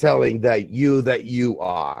she is telling that you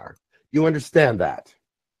are. You understand that?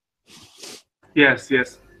 Yes.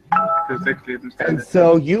 Exactly. And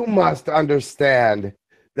so you must understand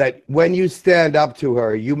that when you stand up to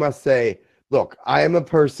her, you must say, look, I am a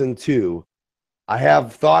person too. I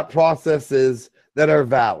have thought processes that are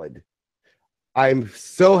valid. I'm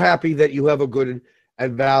so happy that you have a good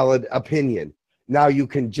and valid opinion. Now you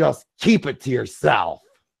can just keep it to yourself.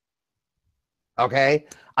 Okay?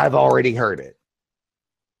 I've already heard it.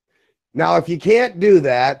 Now, if you can't do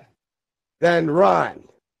that, then run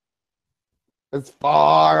as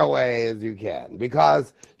far away as you can,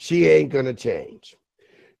 because she ain't going to change.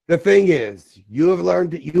 The thing is, you have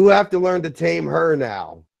to learn to tame her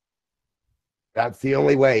now. That's the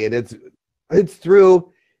only way. And it's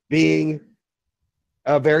through being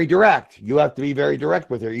very direct. You have to be very direct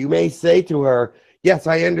with her. You may say to her, yes,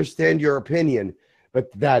 I understand your opinion,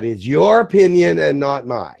 but that is your opinion and not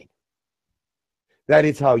mine. That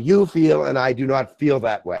is how you feel, and I do not feel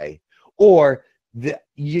that way. Or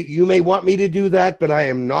you may want me to do that, but I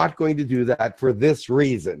am not going to do that for this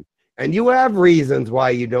reason. And you have reasons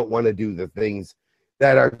why you don't want to do the things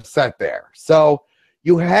that are set there. So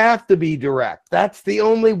You have to be direct. That's the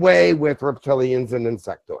only way with reptilians and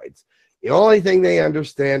insectoids. The only thing they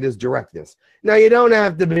understand is directness. Now, you don't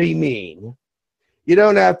have to be mean. You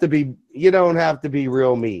don't have to be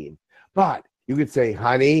real mean. But you could say,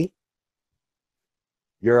 honey,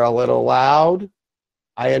 you're a little loud.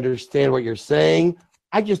 I understand what you're saying.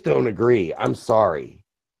 I just don't agree. I'm sorry.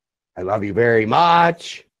 I love you very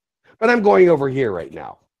much, but I'm going over here right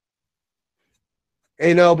now.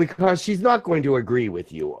 You know, because she's not going to agree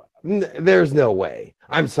with you. There's no way.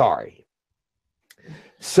 I'm sorry.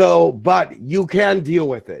 So, but you can deal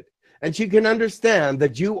with it. And she can understand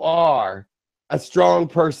that you are a strong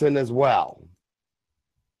person as well.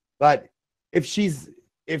 But if she's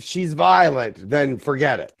violent, then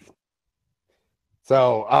forget it.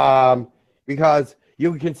 So, because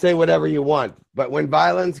you can say whatever you want, but when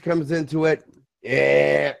violence comes into it,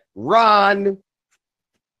 run.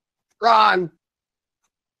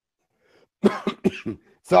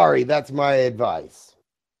 Sorry, that's my advice.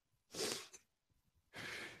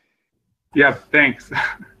 Yeah, thanks.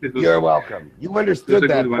 You're welcome. You understood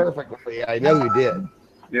that perfectly. I know you did.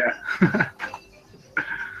 Yeah.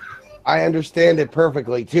 I understand it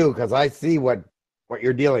perfectly too, because I see what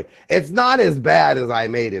you're dealing. It's not as bad as I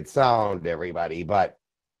made it sound, everybody, but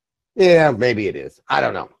yeah, maybe it is. I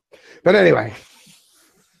don't know. But anyway.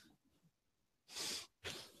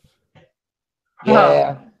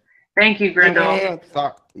 Yeah. Thank you,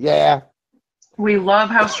 Grindal. Yeah. We love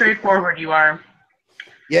how straightforward you are.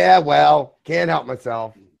 Yeah, well, can't help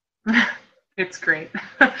myself. It's great.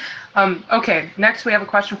 Okay, next we have a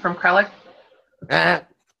question from Krellick.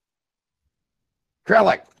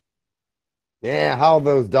 Krellick. Yeah, how are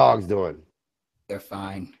those dogs doing? They're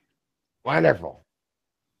fine. Wonderful.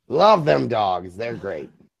 Love them dogs. They're great.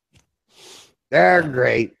 They're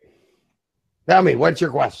great. Tell me, what's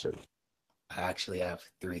your question? I actually have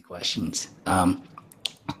 3 questions.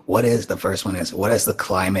 The first one is, what is the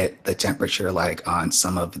climate, the temperature like on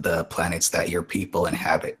some of the planets that your people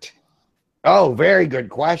inhabit? Oh, very good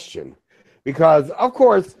question. Because, of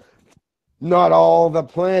course, not all the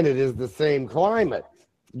planet is the same climate.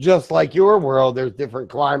 Just like your world, there's different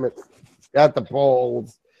climates at the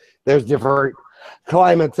poles. There's different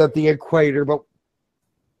climates at the equator. But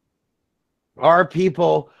our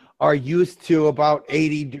people are used to about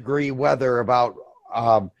 80-degree weather about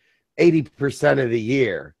 80% of the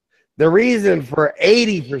year. The reason for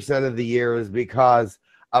 80% of the year is because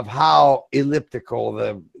of how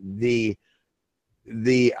elliptical the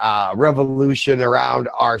revolution around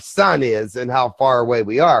our sun is and how far away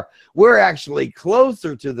we are. We're actually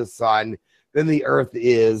closer to the sun than the earth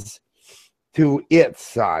is to its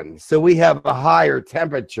sun. So we have a higher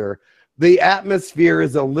temperature. The atmosphere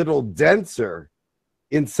is a little denser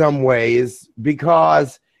in some ways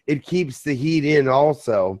because it keeps the heat in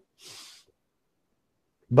also.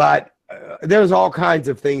 But there's all kinds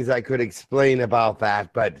of things I could explain about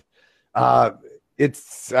that, but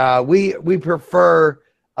we prefer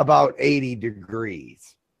about 80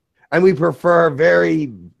 degrees, and we prefer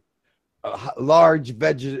very large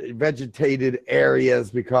vegetated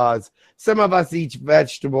areas because some of us eat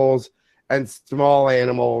vegetables and small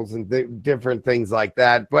animals and different things like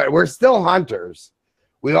that, but we're still hunters.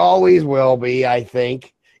 We always will be, I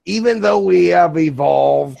think, even though we have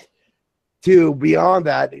evolved to beyond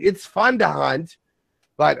that. It's fun to hunt,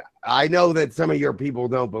 but I know that some of your people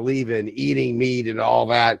don't believe in eating meat and all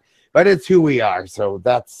that, but it's who we are, so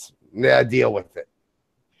that's deal with it.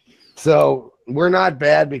 So we're not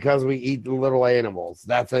bad because we eat the little animals.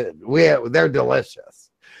 That's it. They're delicious.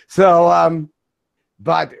 So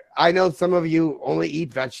but I know some of you only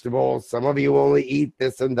eat vegetables, some of you only eat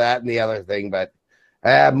this and that and the other thing, but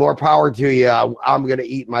more power to you. I'm gonna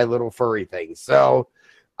eat my little furry thing. So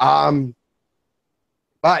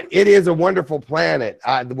but it is a wonderful planet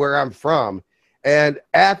where I'm from, and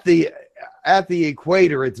at the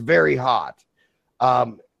equator, it's very hot.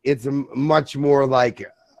 It's much more like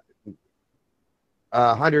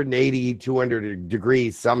 180, 200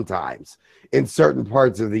 degrees sometimes in certain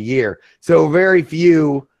parts of the year. So very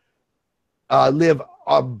few live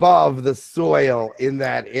above the soil in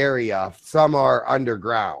that area. Some are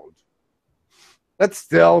underground. But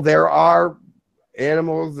still, there are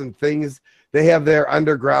animals and things. They have their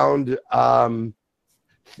underground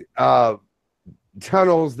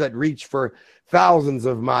tunnels that reach for thousands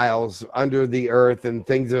of miles under the earth and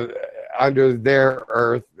things under their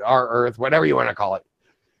earth, our earth, whatever you want to call it.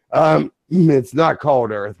 It's not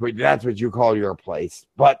called Earth, but that's what you call your place.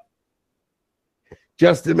 But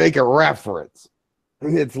just to make a reference,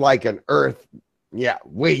 it's like an Earth. Yeah,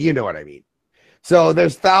 you know what I mean. So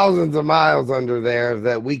there's thousands of miles under there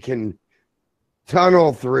that we can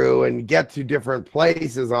tunnel through and get to different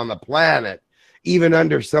places on the planet, even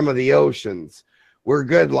under some of the oceans. We're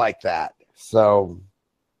good like that. So,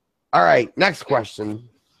 all right, next question.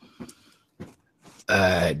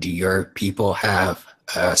 Do your people have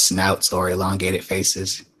snouts or elongated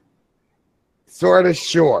faces? Sort of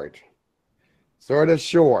short. Sort of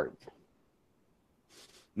short.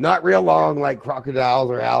 Not real long like crocodiles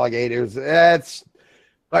or alligators.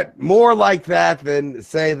 But more like that than,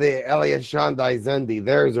 say, the 𝗂𝐻𝐴𝐷𝐼𝐴𝐴𝐷𝐼.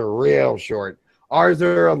 Theirs are real short. Ours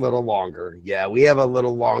are a little longer. Yeah, we have a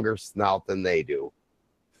little longer snout than they do.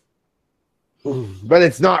 But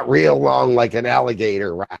it's not real long like an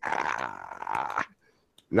alligator.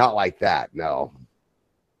 Not like that, no.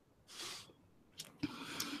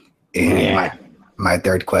 And my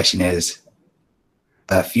third question is,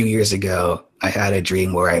 a few years ago, I had a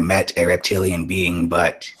dream where I met a reptilian being,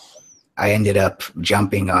 but I ended up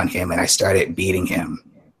jumping on him and I started beating him.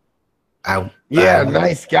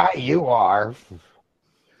 Nice guy you are.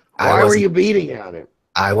 Why were you beating on him?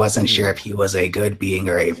 I wasn't sure if he was a good being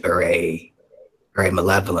or a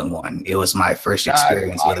malevolent one. It was my first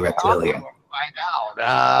experience with a reptilian.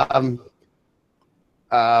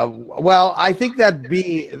 Well, I think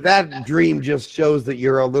that dream just shows that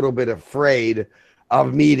you're a little bit afraid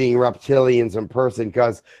of meeting reptilians in person,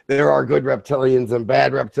 because there are good reptilians and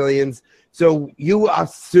bad reptilians. So you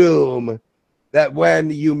assume that when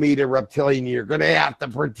you meet a reptilian, you're going to have to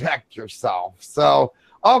protect yourself. So,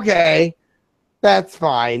 okay, that's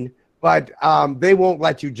fine. But they won't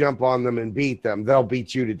let you jump on them and beat them. They'll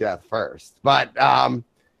beat you to death first. But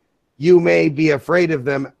you may be afraid of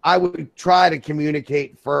them. I would try to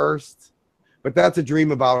communicate first. But that's a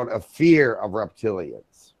dream about a fear of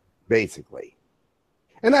reptilians, basically.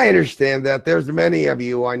 And I understand that there's many of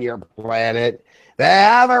you on your planet that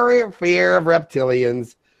have a fear of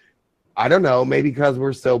reptilians. I don't know, maybe because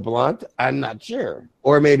we're so blunt. I'm not sure.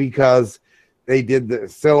 Or maybe because they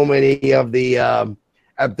did so many of the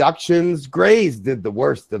abductions. Greys did the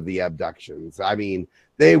worst of the abductions. I mean,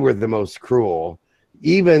 they were the most cruel.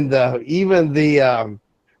 Even the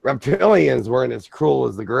reptilians weren't as cruel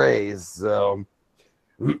as the Greys. So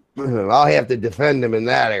I'll have to defend them in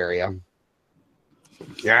that area.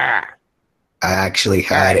 Yeah. I actually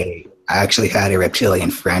had a reptilian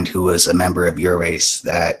friend who was a member of your race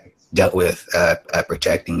that dealt with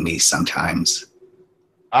protecting me sometimes.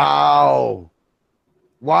 Oh,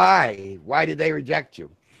 why? Why did they reject you?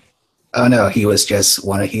 Oh no, he was just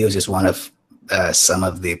one of some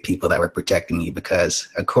of the people that were protecting me, because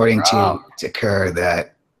according to Kerr,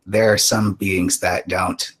 that there are some beings that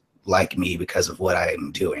don't like me because of what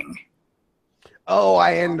I'm doing. Oh,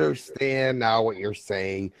 I understand now what you're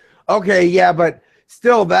saying. Okay, yeah, but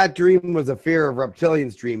still, that dream was a fear of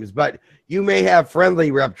reptilians' dreams. But you may have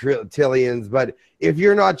friendly reptilians, but if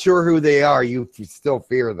you're not sure who they are, you still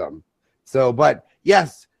fear them. So, but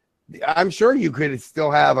yes, I'm sure you could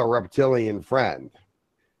still have a reptilian friend.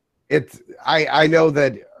 I know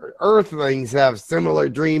that Earthlings have similar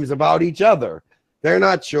dreams about each other. They're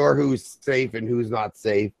not sure who's safe and who's not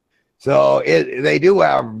safe. So they do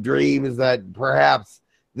have dreams that perhaps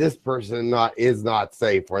this person is not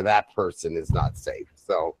safe, or that person is not safe.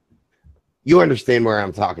 So you understand where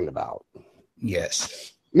I'm talking about.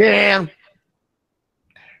 Yes. Yeah.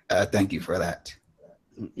 Thank you for that.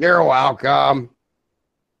 You're welcome.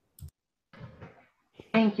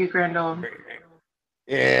 Thank you, Grindal.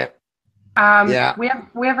 Yeah. We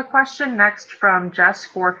have a question next from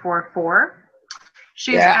Jess444.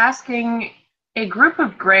 She's asking, a group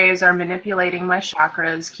of Greys are manipulating my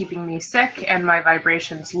chakras, keeping me sick and my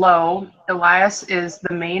vibrations low. Elias is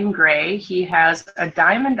the main Grey. He has a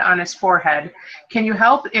diamond on his forehead. Can you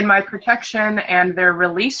help in my protection and their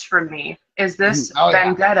release from me? Is this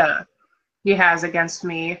vendetta he has against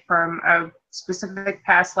me from a specific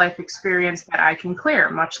past life experience that I can clear?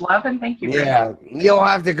 Much love and thank you. Yeah, you'll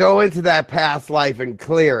have to go into that past life and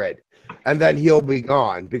clear it, and then he'll be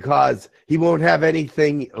gone, because he won't have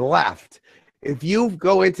anything left. If you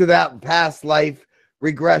go into that past life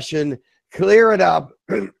regression, clear it up,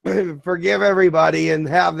 forgive everybody, and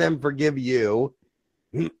have them forgive you,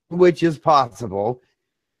 which is possible,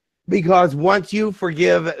 because once you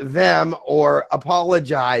forgive them or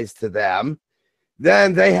apologize to them,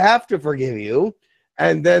 then they have to forgive you,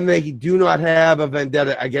 and then they do not have a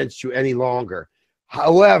vendetta against you any longer.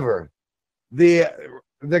 However, the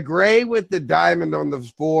Grey with the diamond on the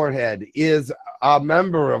forehead is a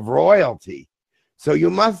member of royalty. So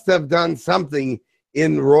you must have done something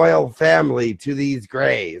in royal family to these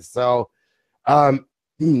Greys. So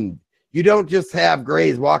you don't just have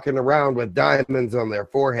Greys walking around with diamonds on their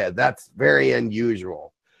forehead. That's very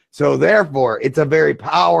unusual. So therefore, it's a very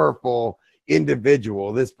powerful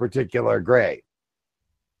individual, this particular gray.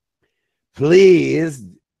 Please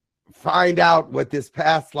find out what this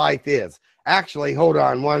past life is. Actually, hold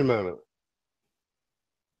on one moment.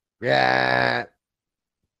 Yeah.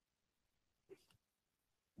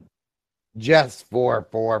 Just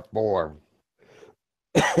 444.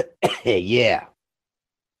 Yeah.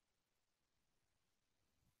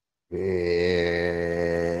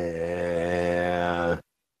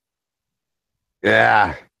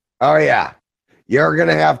 Yeah. Oh, yeah. You're going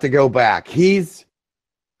to have to go back. He's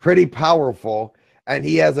pretty powerful, and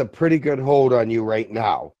he has a pretty good hold on you right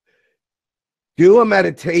now. Do a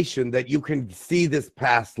meditation that you can see this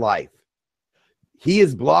past life. He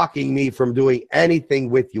is blocking me from doing anything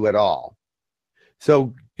with you at all.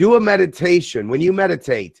 So do a meditation. When you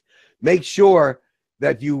meditate, make sure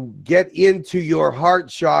that you get into your heart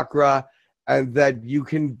chakra and that you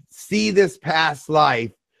can see this past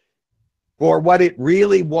life for what it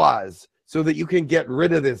really was so that you can get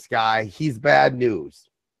rid of this guy. He's bad news.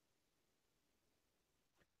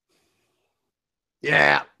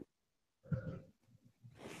 Yeah.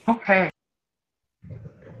 Okay.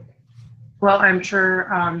 Well, I'm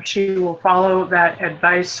sure she will follow that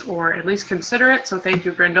advice or at least consider it. So thank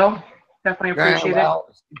you, Grindal. Definitely appreciate it.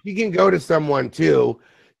 She can go to someone too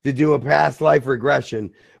to do a past life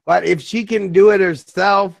regression. But if she can do it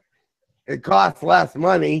herself, it costs less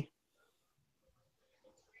money.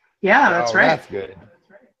 Yeah, that's right. That's good.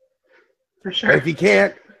 For sure. But if you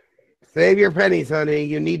can't, save your pennies, honey.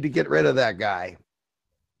 You need to get rid of that guy.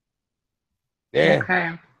 Yeah.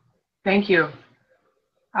 Okay. Thank you.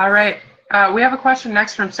 All right. We have a question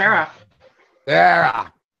next from Sarah.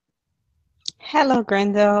 Sarah. Hello,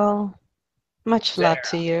 Grindal. Much love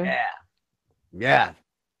to you. Yeah. Yeah.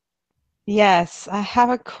 Yes, I have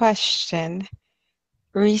a question.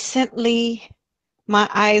 Recently, my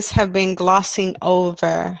eyes have been glossing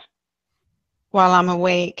over while I'm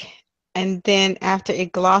awake. And then after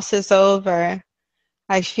it glosses over,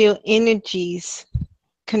 I feel energies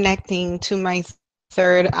connecting to my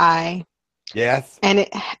third eye. Yes. And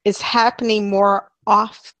it is happening more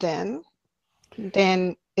often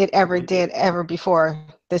than it ever did ever before.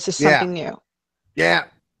 This is something new. Yeah.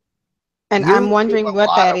 And You I'm wondering do a what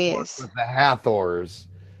lot that of work is. with the Hathors.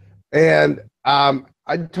 And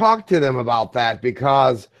I talked to them about that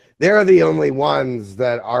because they're the only ones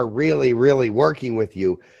that are really, really working with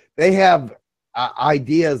you. They have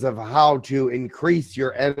ideas of how to increase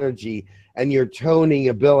your energy and your toning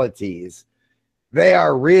abilities. They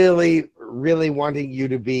are really, really wanting you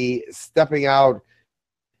to be stepping out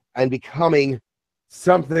and becoming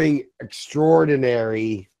something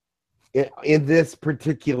extraordinary in this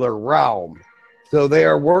particular realm. So they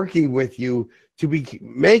are working with you to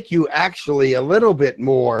make you actually a little bit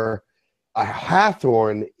more a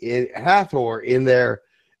Hathor in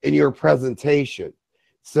your presentation.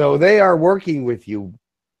 So they are working with you,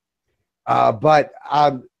 but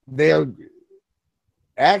they're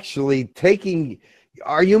actually taking.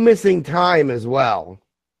 Are you missing time as well?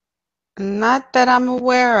 Not that I'm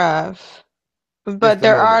aware of, but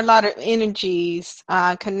there are a lot of energies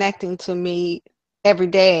connecting to me every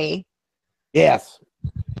day. Yes.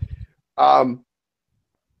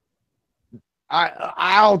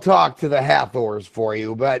 I'll talk to the Hathors for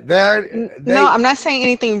you, but no, I'm not saying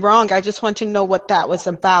anything wrong. I just want to know what that was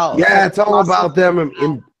about. Yeah, it's all about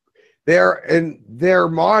them. They're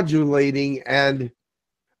modulating and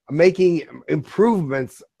making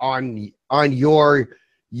improvements on your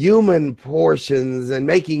human portions and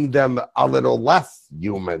making them a little less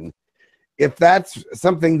human. If that's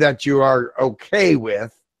something that you are okay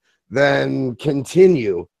with, then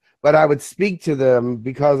continue. But I would speak to them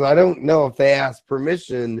because I don't know if they ask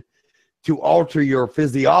permission to alter your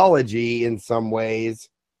physiology in some ways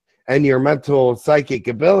and your mental psychic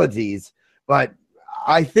abilities. But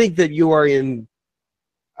I think that you are in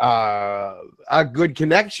a good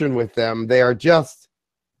connection with them. They are just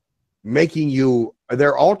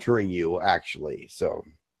they're altering you actually. So,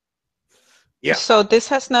 yeah. So this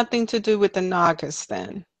has nothing to do with the Nagas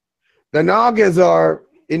then? The Nagas are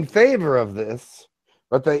in favor of this,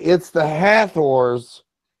 but it's the Hathors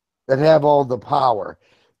that have all the power.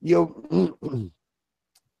 The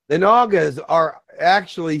Nagas are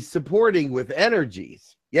actually supporting with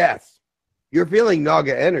energies. Yes, you're feeling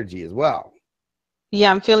Naga energy as well. Yeah,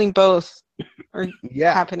 I'm feeling both are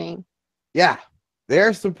happening. Yeah,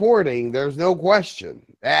 they're supporting. There's no question.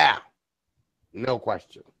 Yeah, no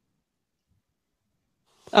question.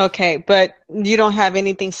 Okay, but you don't have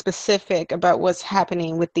anything specific about what's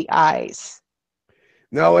happening with the eyes.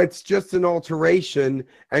 No, it's just an alteration,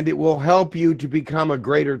 and it will help you to become a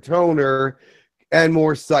greater toner and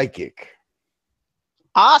more psychic.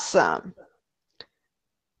 Awesome.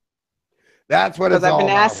 That's what it's Because I've all been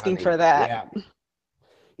about, asking honey. for that. Yeah.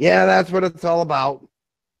 Yeah, that's what it's all about.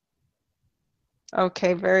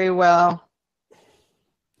 Okay, very well.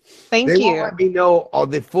 Thank They won't you. let me know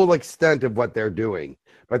the full extent of what they're doing,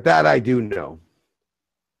 but that I do know.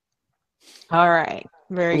 All right.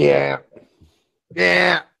 Very Yeah. good.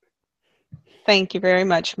 Yeah. Thank you very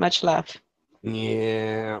much. Much love.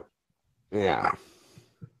 Yeah. Yeah.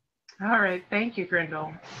 All right, thank you,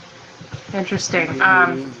 Grindal. Interesting.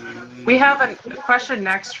 We have a question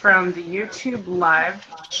next from the YouTube live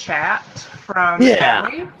chat from Yeah.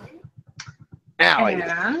 Allie. Allie.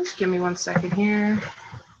 And give me 1 second here.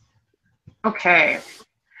 Okay.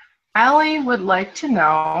 Allie would like to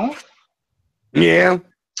know. Yeah.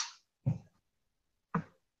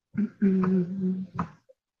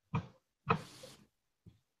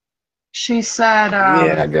 She said,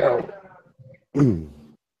 Yeah, go.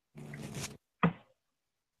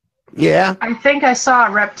 Yeah. I think I saw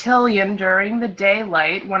a reptilian during the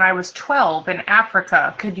daylight when I was 12 in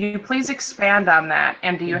Africa. Could you please expand on that?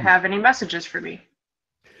 And do you have any messages for me?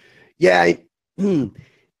 Yeah.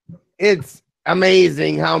 It's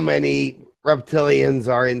amazing how many reptilians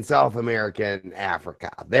are in South America and Africa.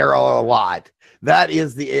 There are a lot. That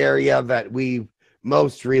is the area that we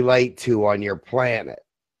most relate to on your planet,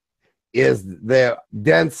 is the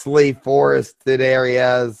densely forested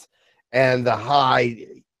areas and the high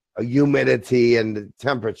humidity and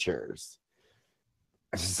temperatures.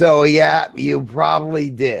 So yeah, you probably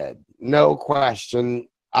did. No question.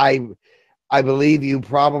 I believe you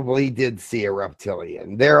probably did see a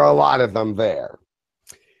reptilian. There are a lot of them there.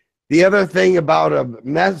 The other thing about a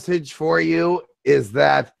message for you is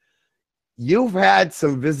that you've had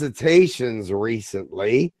some visitations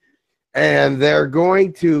recently, and they're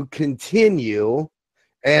going to continue.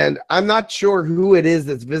 And I'm not sure who it is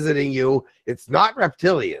that's visiting you. It's not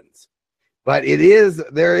reptilians, but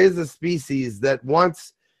there is a species that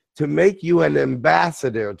wants to make you an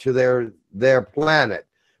ambassador to their planet,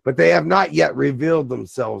 but they have not yet revealed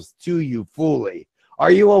themselves to you fully.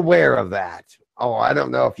 Are you aware of that? Oh, I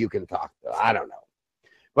don't know if you can talk to. I don't know.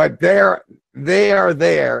 But they are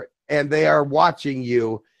there, and they are watching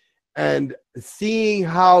you and seeing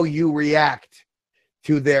how you react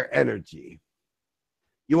to their energy.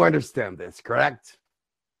 You understand this, correct?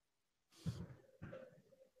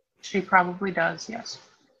 She probably does, yes.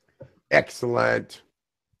 Excellent.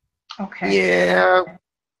 Okay. Yeah.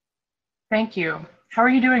 Thank you. How are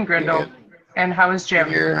you doing, Grindal? Yeah. And how is Jim?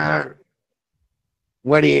 Yeah.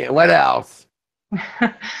 What else?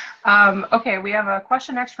 Okay, we have a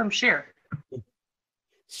question next from Sheer.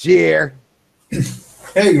 Sheer.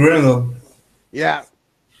 Hey, Grindal. Yeah.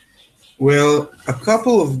 Well, a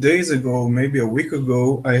couple of days ago, maybe a week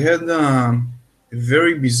ago, I had a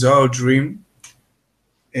very bizarre dream.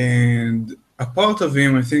 And a part of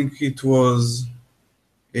him, I think it was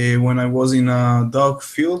when I was in a dark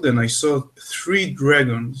field and I saw 3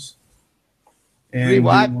 dragons. And Three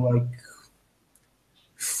what? they were like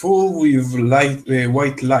full with light,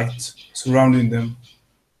 white light surrounding them.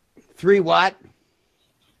 3 what?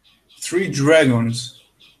 3 dragons.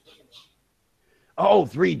 Oh,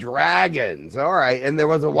 3 dragons. All right. And there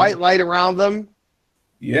was a white light around them?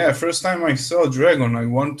 Yeah, first time I saw a dragon. I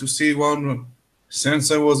wanted to see one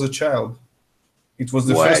since I was a child. It was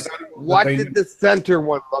the first time. What did the center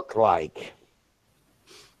one look like?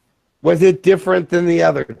 Was it different than the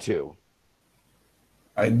other 2?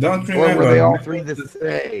 I don't remember. Or were they all 3 the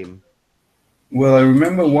same? Well, I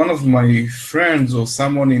remember one of my friends or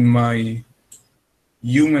someone in my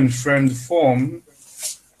human friend form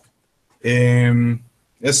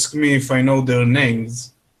asked me if I know their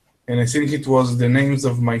names. And I think it was the names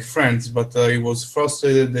of my friends, but I was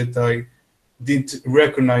frustrated that I didn't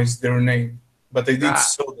recognize their name. But I did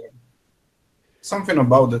saw them. Something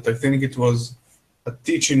about that. I think it was a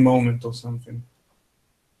teaching moment or something.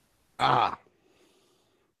 All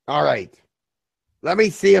right. Let me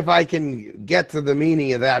see if I can get to the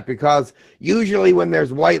meaning of that, because usually when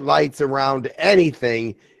there's white lights around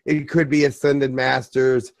anything, it could be ascended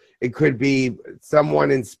masters, it could be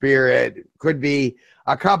someone in spirit, it could be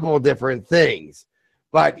a couple of different things.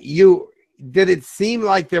 But did it seem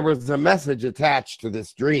like there was a message attached to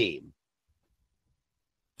this dream?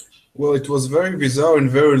 Well, it was very bizarre and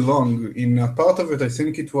very long. In a part of it, I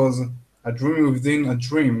think it was a dream within a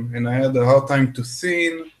dream, and I had a hard time to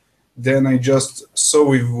think. Then I just saw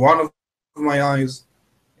with one of my eyes,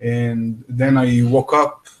 and then I woke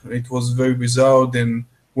up. It was very bizarre, then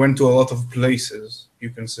went to a lot of places,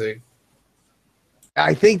 you can say.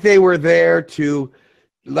 I think they were there to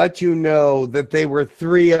let you know that they were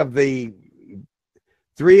 3 of the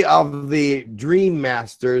dream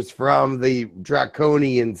masters from the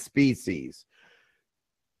draconian species.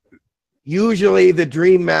 usually the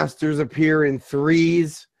dream masters appear in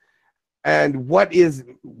threes, and what is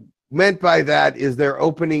meant by that is they're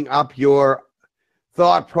opening up your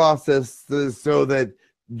thought processes so that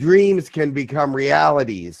dreams can become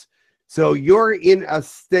realities. So you're in a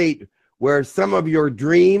state where some of your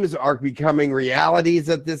dreams are becoming realities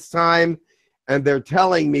at this time, and they're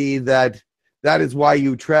telling me that that is why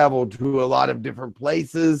you traveled to a lot of different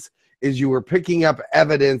places, is you were picking up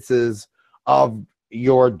evidences of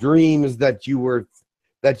your dreams that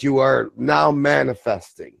you are now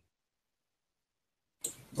manifesting.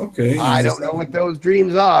 Okay. I don't know what those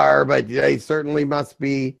dreams are, but they certainly must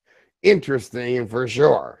be interesting for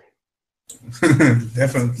sure.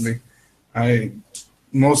 Definitely.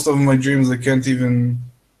 Most of my dreams, I can't even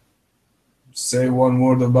say one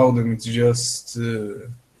word about them. It's just too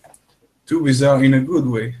bizarre in a good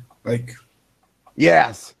way. Like,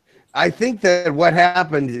 yes, I think that what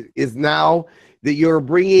happened is now that you're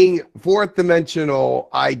bringing fourth dimensional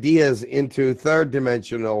ideas into third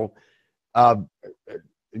dimensional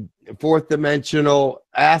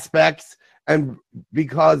aspects, and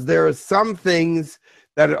because there are some things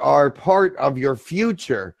that are part of your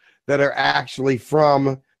future that are actually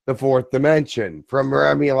from the fourth dimension, from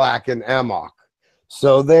𝗪𝗡𝗡𝗪 and 𝗪𝗡𝗡.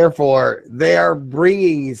 So therefore, they are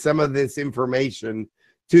bringing some of this information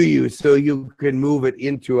to you so you can move it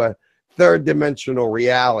into a third dimensional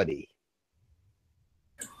reality.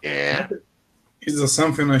 Yeah. Is there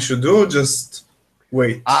something I should do or just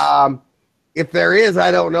wait? If there is,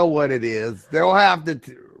 I don't know what it is. They'll have to,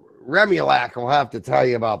 𝗪𝗡𝗪 will have to tell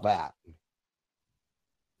you about that.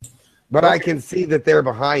 But I can see that they're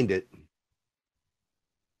behind it.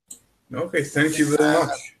 Okay, thank you very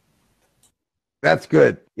much. That's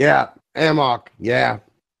good. Yeah, 𝗪𝗡𝗡𝗧. Yeah.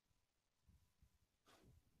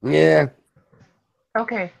 Yeah.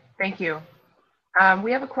 Okay, thank you.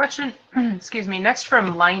 We have a question, excuse me, next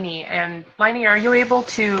from Liney. And Liney, are you able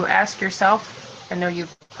to ask yourself? I know you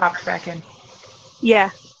popped back in. Yeah.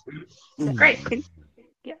 Great.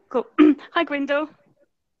 Yeah, cool. Hi, Grindal.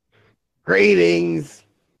 Greetings.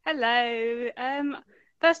 Hello.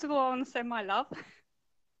 First of all, I want to send my love.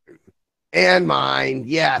 And mine.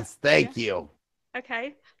 Yes, thank you.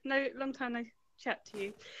 Okay. No, long time no chat to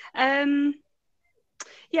you.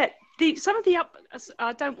 Yeah, some of the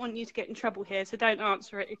I don't want you to get in trouble here, so don't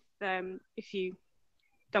answer it if you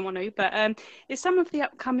don't want to. But is some of the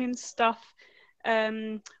upcoming stuff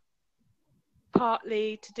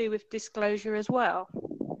partly to do with disclosure as well?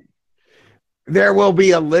 There will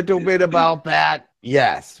be a little bit about that,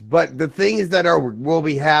 yes. But the things that will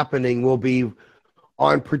be happening will be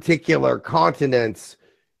on particular continents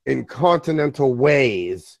in continental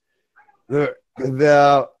ways. The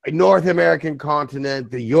North American continent,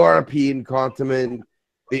 the European continent,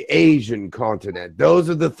 the Asian continent. Those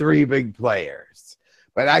are the three big players.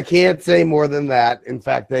 But I can't say more than that. In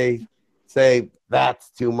fact, they say that's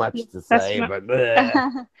too much to say. But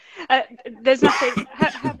there's nothing.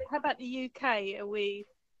 How about the UK?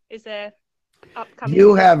 Is there upcoming?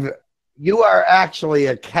 You are actually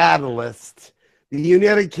a catalyst. The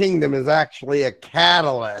United Kingdom is actually a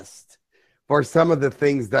catalyst for some of the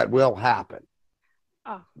things that will happen.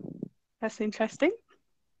 Oh, that's interesting.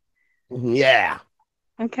 Yeah.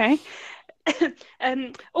 Okay.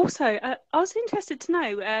 Also, I was interested to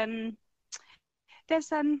know,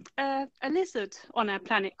 there's a lizard on our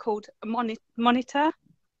planet called a monitor.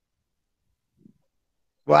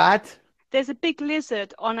 What? There's a big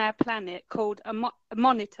lizard on our planet called a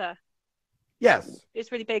monitor. Yes.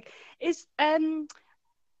 It's really big. Is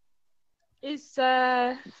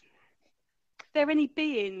there any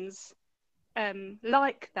beings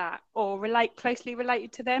like that or closely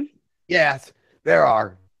related to them? Yes, there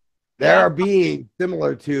are. There are beings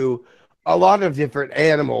similar to a lot of different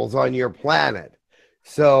animals on your planet.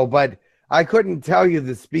 So, but I couldn't tell you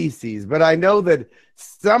the species, but I know that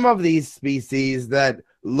some of these species that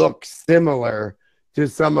look similar to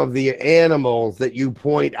some of the animals that you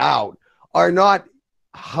point out are not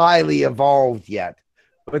highly evolved yet,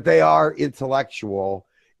 but they are intellectual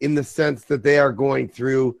in the sense that they are going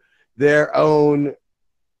through their own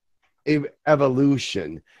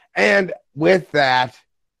evolution. And with that,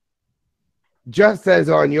 just as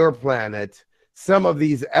on your planet, some of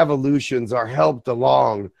these evolutions are helped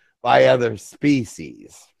along by other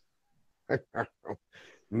species.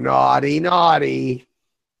 Naughty, naughty.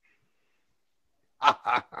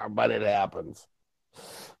 But it happens.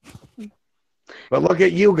 But look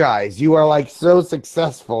at you guys. You are like so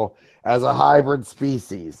successful as a hybrid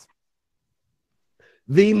species.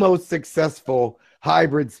 The most successful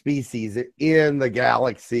hybrid species in the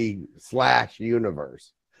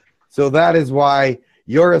galaxy/universe. So that is why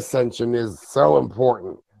your ascension is so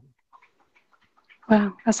important.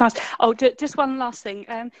 Wow, that's nice. Oh, just one last thing.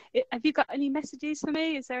 Have you got any messages for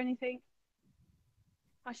me? Is there anything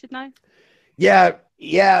I should know? Yeah.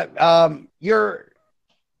 You're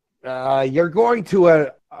going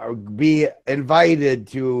to be invited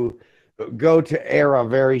to go to Era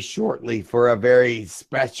very shortly for a very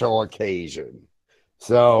special occasion.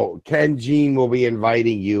 So 𝐂𝐚𝐧𝐽 will be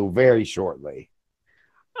inviting you very shortly.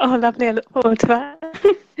 Oh, lovely. I look forward to that.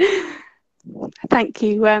 Thank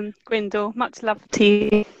you, Grindal. Much love to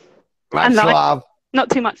you. Much love. Not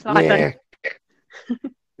too much light,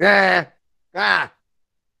 Yeah. Yeah.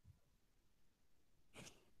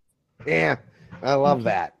 Yeah. I love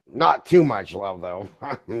that. Not too much love, though.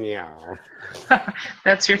 Yeah.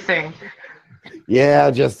 That's your thing. Yeah,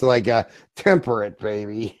 just like a temperate,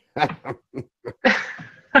 baby.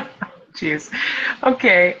 Jeez.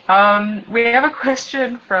 Okay. We have a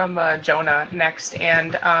question from Jonah next,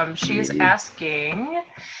 and she's asking.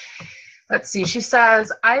 Let's see. She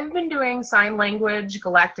says, "I've been doing sign language,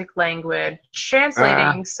 galactic language,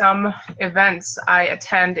 translating some events I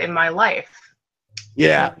attend in my life."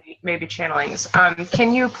 Yeah. Maybe channelings.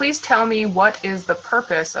 Can you please tell me what is the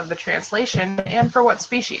purpose of the translation and for what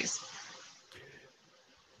species?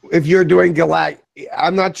 If you're doing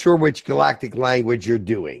I'm not sure which galactic language you're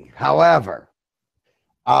doing. However,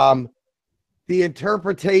 the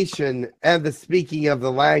interpretation and the speaking of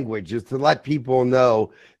the language is to let people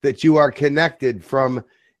know that you are connected from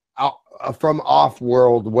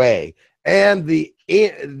off-world way, and the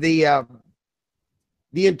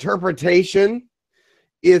interpretation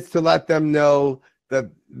is to let them know that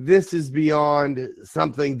this is beyond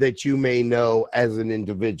something that you may know as an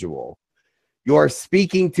individual. You're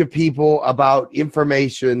speaking to people about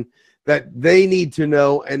information that they need to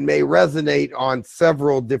know and may resonate on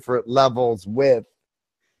several different levels with,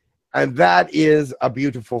 and that is a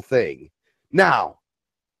beautiful thing. Now,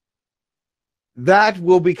 that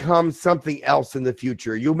will become something else in the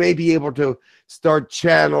future. You may be able to start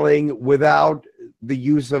channeling without the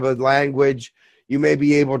use of a language. You may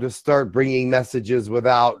be able to start bringing messages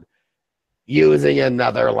without using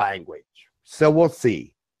another language. So we'll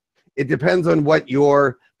see. It depends on what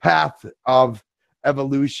your path of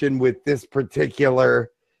evolution with this particular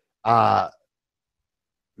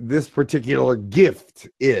gift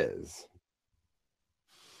is.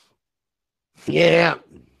 Yeah.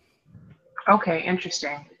 Okay,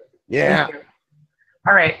 interesting. Yeah. Thank you.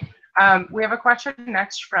 All right. We have a question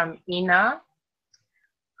next from Ina,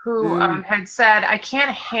 who had said, "I can't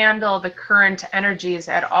handle the current energies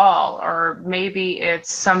at all, or maybe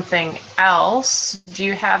it's something else. Do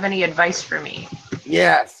you have any advice for me?"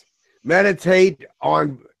 Yes. Meditate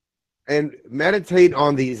on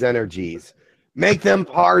these energies. Make them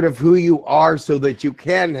part of who you are so that you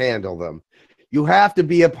can handle them. You have to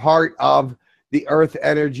be a part of the earth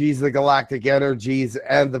energies, the galactic energies,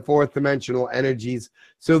 and the fourth dimensional energies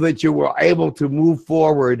so that you were able to move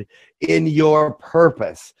forward in your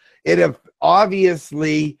purpose.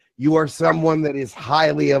 Obviously, you are someone that is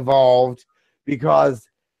highly evolved, because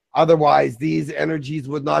otherwise these energies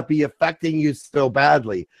would not be affecting you so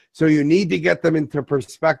badly. So you need to get them into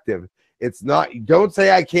perspective. Don't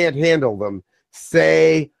say I can't handle them.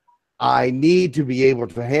 Say I need to be able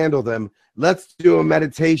to handle them. Let's do a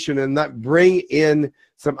meditation and bring in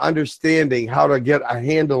some understanding how to get a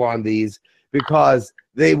handle on these, because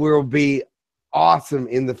they will be awesome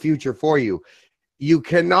in the future for you. You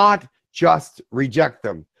cannot just reject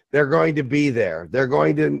them. They're going to be there. They're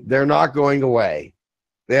not going away.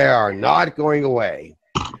 They are not going away.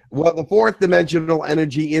 Well, the fourth dimensional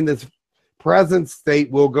energy in this present state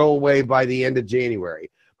will go away by the end of January,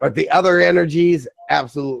 but the other energies,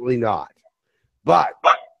 absolutely not. But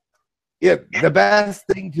the best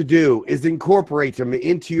thing to do is incorporate them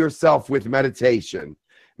into yourself with meditation.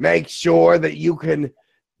 Make sure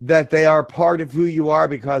that they are part of who you are,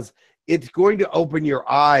 because it's going to open your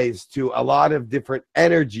eyes to a lot of different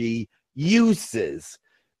energy uses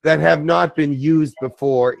that have not been used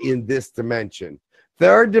before in this dimension.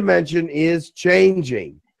 Third dimension is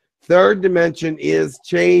changing. Third dimension is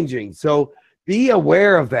changing. So be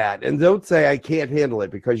aware of that, and don't say I can't handle it,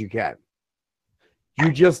 because you can.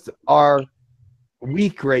 You just are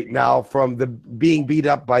weak right now from being beat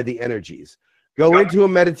up by the energies. Go into a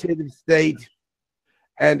meditative state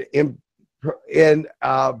and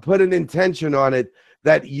put an intention on it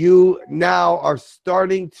that you now are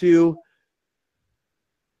starting to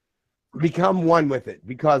become one with it,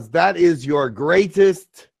 because that is your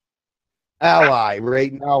greatest ally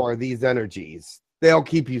right now, are these energies. They'll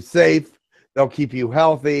keep you safe. They'll keep you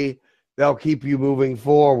healthy. They'll keep you moving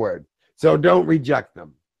forward. So don't reject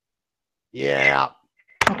them. Yeah.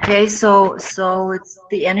 Okay, so it's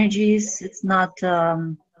the energies. It's not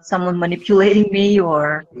someone manipulating me,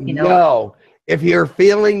 or No. If you're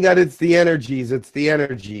feeling that it's the energies, it's the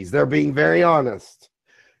energies. They're being very honest.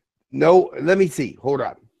 No, let me see. Hold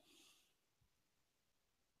on.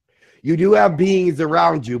 You do have beings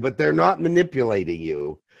around you, but they're not manipulating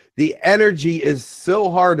you. The energy is so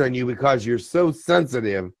hard on you because you're so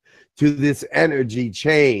sensitive to this energy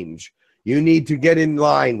change. You need to get in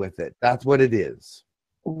line with it. That's what it is.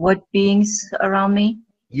 What beings around me?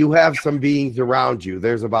 You have some beings around you.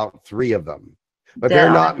 There's about 3 of them, but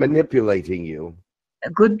they're not manipulating you.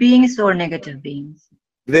 Good beings or negative beings?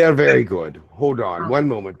 They're very good. Hold on. One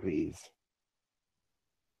moment, please.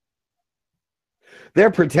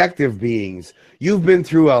 They're protective beings. You've been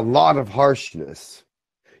through a lot of harshness.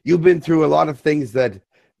 You've been through a lot of things that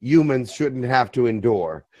humans shouldn't have to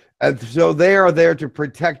endure. And so they are there to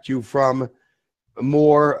protect you from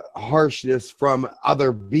more harshness from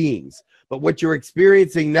other beings. But what you're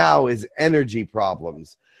experiencing now is energy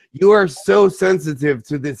problems. You are so sensitive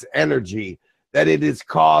to this energy that it is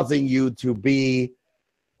causing you to be,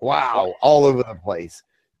 wow, all over the place.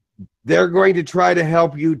 They're going to try to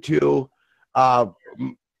help you to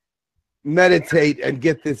meditate and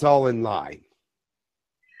get this all in line.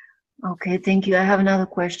 Okay, thank you. I have another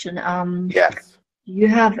question. Yes. Do you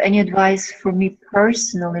have any advice for me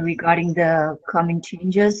personally regarding the coming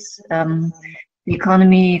changes, the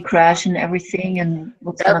economy crash and everything, and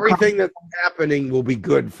what's going to come? Everything that's happening will be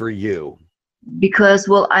good for you. Because,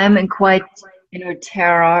 well, I am in quite inner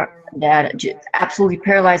terror that absolutely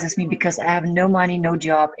paralyzes me because I have no money, no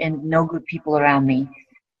job, and no good people around me.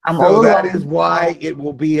 I'm all So that alone. is why it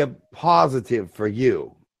will be a positive for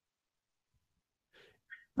you.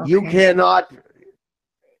 You Okay. cannot,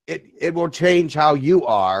 it will change how you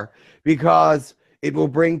are because it will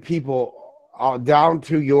bring people down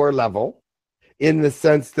to your level in the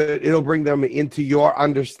sense that it'll bring them into your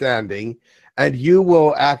understanding and you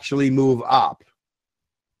will actually move up.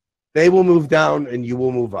 They will move down and you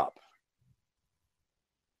will move up.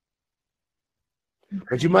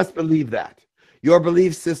 But you must believe that. Your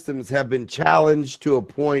belief systems have been challenged to a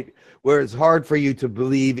point where it's hard for you to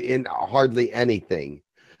believe in hardly anything.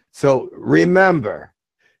 So remember,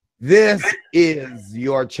 this is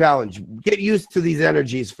your challenge. Get used to these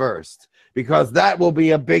energies first, because that will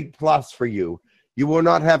be a big plus for you. You will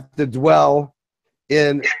not have to dwell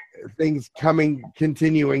in things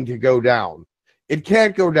continuing to go down. It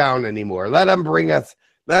can't go down anymore. Let them bring us,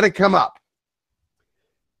 let it come up.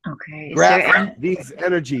 Okay. Grab these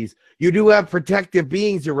energies. You do have protective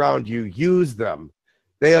beings around you. Use them.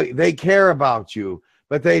 They care about you,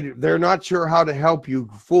 but they're not sure how to help you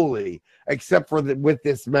fully, except for with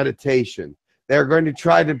this meditation. They're going to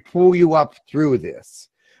try to pull you up through this,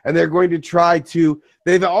 and they're going to try to.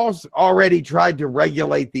 They've also already tried to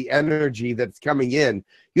regulate the energy that's coming in.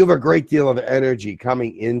 You have a great deal of energy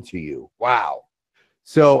coming into you. Wow.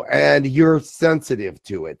 So, and you're sensitive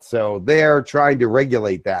to it. So they're trying to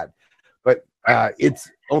regulate that, but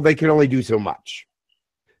they can only do so much.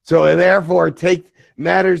 So therefore, take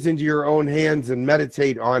matters into your own hands and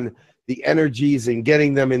meditate on the energies and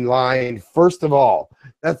getting them in line. First of all,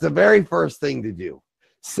 that's the very first thing to do.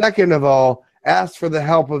 Second of all, ask for the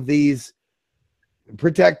help of these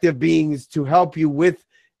protective beings to help you with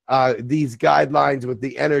these guidelines with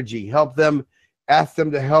the energy. Help them. Ask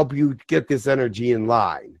them to help you get this energy in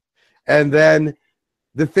line. And then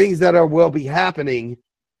the things that will be happening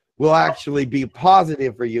will actually be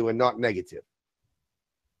positive for you and not negative.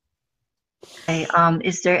 Okay.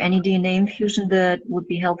 Is there any DNA infusion that would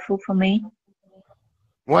be helpful for me?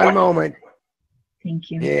 One moment.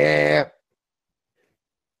 Thank you. Yeah.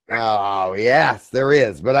 Oh, yes, there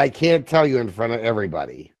is. But I can't tell you in front of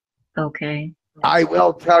everybody. Okay. I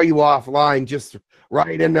will tell you offline. Just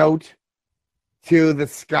write a note to the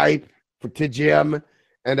Skype to Jim,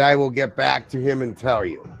 and I will get back to him and tell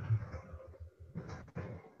you.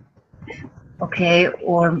 Okay,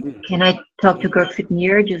 or can I talk to Girk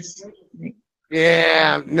Fitneer? Just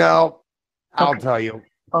yeah, no, I'll tell you.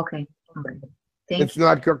 Okay. Okay. Thank It's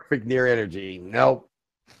not Girk Fitneer energy. No.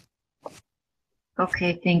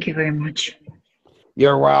 Okay, thank you very much.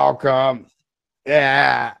 You're welcome.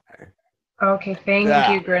 Yeah. Okay, thank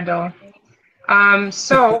you, Grindal.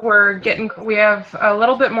 So we have a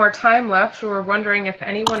little bit more time left. We're wondering if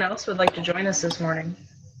anyone else would like to join us this morning.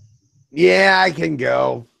 Yeah, I can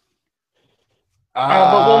go.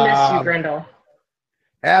 But we'll miss you, Grindal.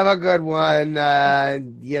 Have a good one.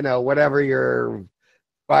 Whatever your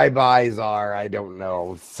bye-byes are, I don't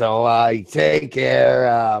know. So take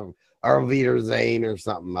care. Our Wiedersehen or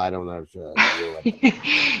something. I don't know.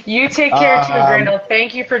 You take care too, Grindal.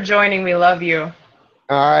 Thank you for joining. We love you.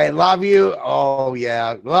 All right, love you. Oh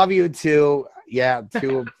yeah, love you too. Yeah,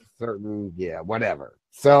 to a certain, yeah, whatever.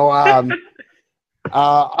 So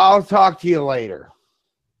I'll talk to you later.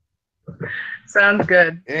 Sounds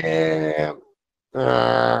good. And See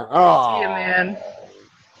you, man.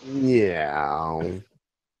 Yeah.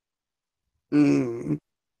 Mm.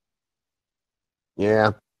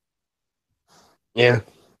 Yeah. Yeah.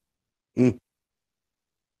 Mm.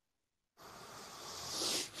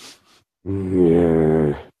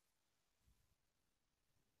 Yeah.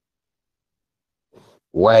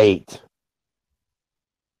 Wait.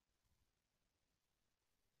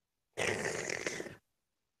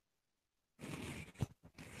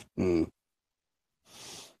 Mm.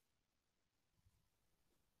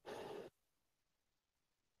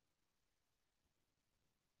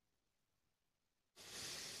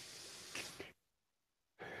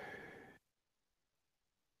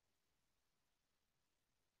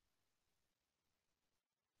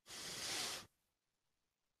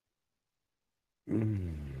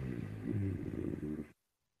 Mm.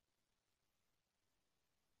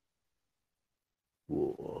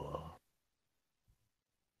 Whoa.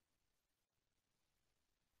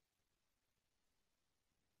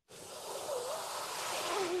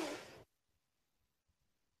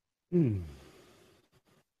 Mm.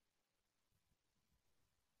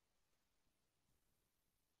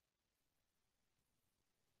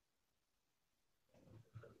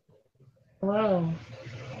 Hello.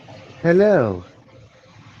 Hello.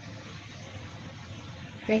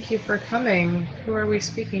 Thank you for coming. Who are we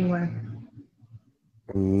speaking with?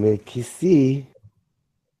 Mekesi.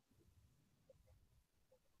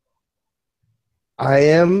 I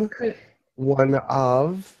am one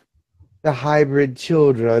of the hybrid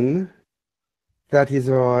children that is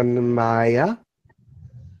on Maya.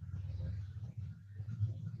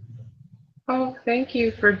 Oh, thank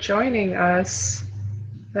you for joining us.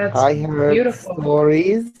 That's I heard beautiful.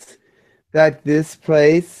 stories that this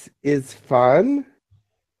place is fun.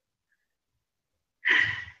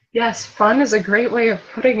 Yes, fun is a great way of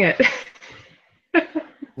putting it.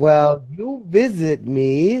 Well, you visit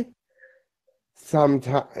me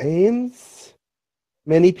sometimes.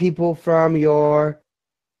 Many people from your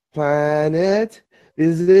planet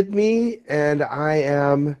visit me, and I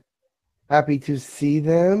am happy to see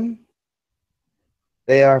them.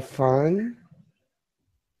 They are fun.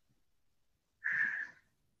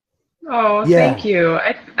 Oh, Yeah. thank you.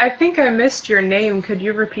 I think I missed your name. Could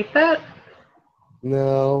you repeat that?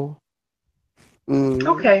 No. Mm.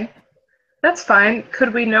 Okay, that's fine.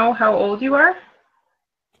 Could we know how old you are?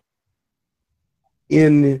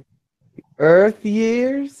 In Earth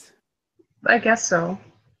years? I guess so.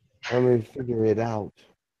 I'm going to figure it out.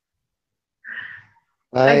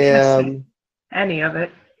 I I guess am any of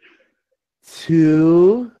it.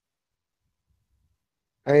 2.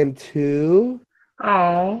 I am 2.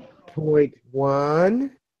 Oh.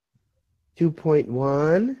 2.1.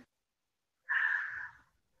 2.1.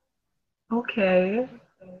 Okay.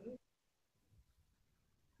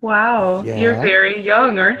 Wow, you're Yeah. very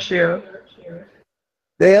young, aren't you?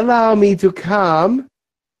 They allow me to come.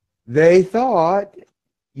 They thought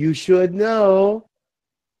you should know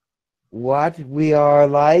what we are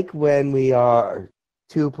like when we are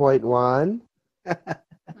 2.1.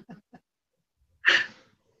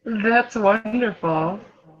 That's wonderful.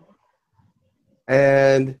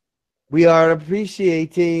 And we are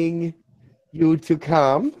appreciating you to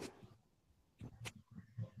come.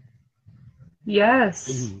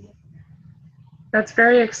 Yes. That's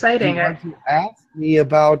very Do exciting. you want to ask me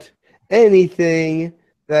about anything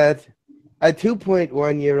that a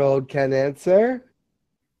 2.1-year-old can answer?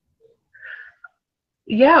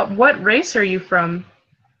 Yeah, what race are you from?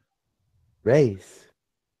 Race.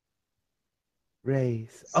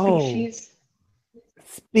 Oh, Species?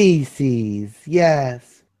 species.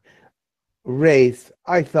 Yes. Race.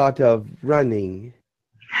 I thought of running.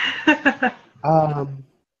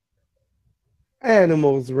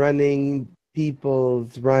 Animals running,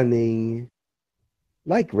 people's running.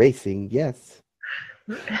 Like racing, yes.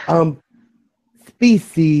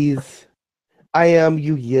 Species. I am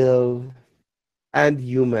Yahyel and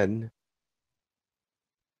human.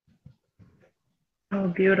 Oh,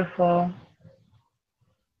 beautiful.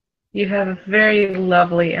 You have a very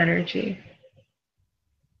lovely energy.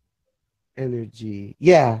 Energy.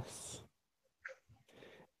 Yes.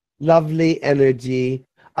 Lovely energy.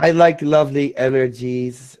 I like lovely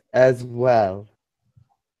energies as well.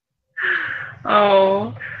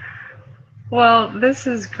 Oh, well, this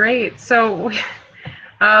is great. So,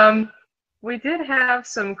 we did have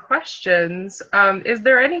some questions. Is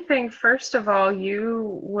there anything, first of all,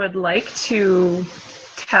 you would like to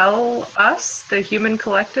tell us, the human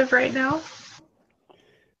collective, right now?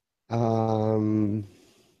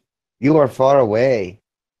 You are far away.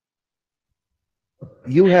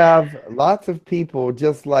 You have lots of people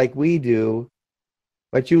just like we do,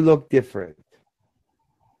 but you look different.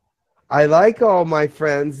 I like all my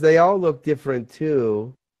friends. They all look different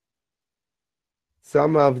too.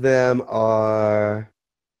 Some of them are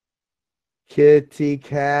kitty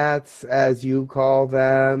cats, as you call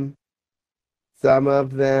them. Some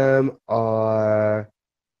of them are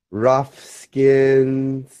rough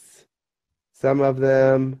skins. Some of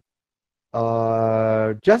them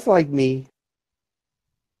are just like me.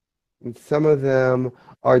 And some of them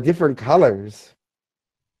are different colors.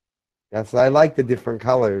 Yes, I like the different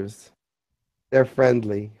colors. They're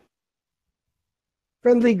friendly.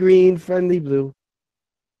 Friendly green, friendly blue.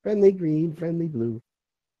 Friendly green, friendly blue.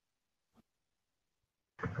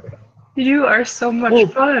 You are so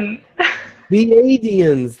much fun.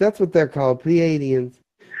 Pleiadians, that's what they're called, Pleiadians.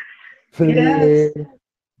 Yes.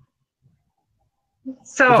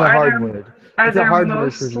 So It's a are hard there word. are It's a there hard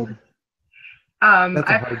word for most me. That's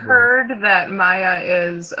a I've hard word. heard that Maya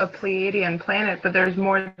is a Pleiadian planet, but there's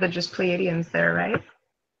more than just Pleiadians there, right?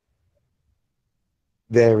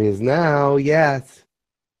 There is now, yes.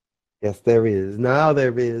 Yes, there is. Now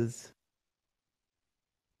there is.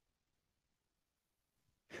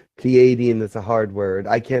 Pleiadian is a hard word.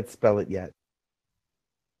 I can't spell it yet.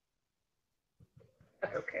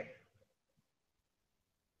 That's okay.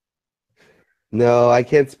 No, I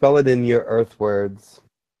can't spell it in your Earth words.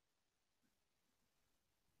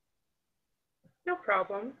 No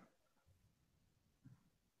problem.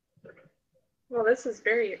 Well, this is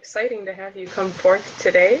very exciting to have you come forth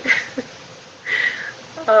today.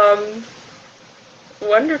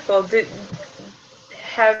 Wonderful.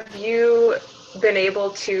 Have you been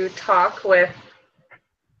able to talk with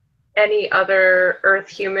any other Earth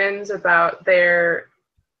humans about their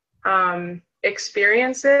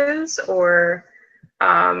experiences, or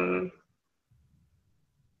I'm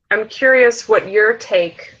curious what your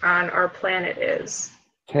take on our planet is.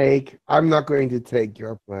 I'm not going to take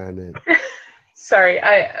your planet. Sorry,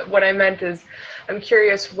 what I meant is I'm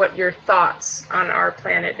curious what your thoughts on our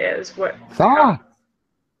planet is. What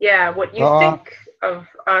you think of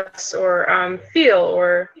us, or feel,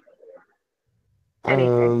 or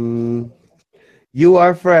anything. You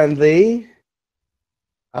are friendly.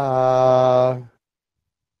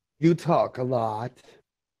 You talk a lot.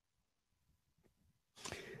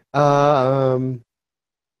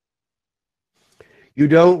 You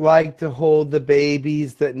don't like to hold the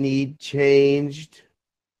babies that need changed,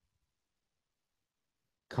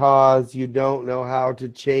 because you don't know how to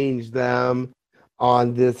change them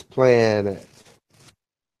on this planet.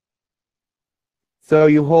 So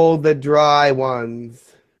you hold the dry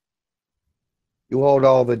ones. You hold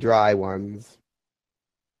all the dry ones.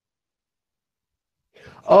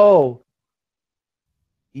 Oh,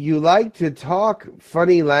 you like to talk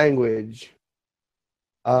funny language.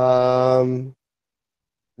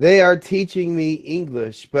 They are teaching me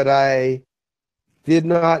English, but I did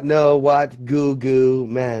not know what 𝗪𝗪𝗓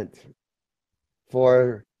meant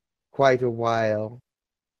for quite a while.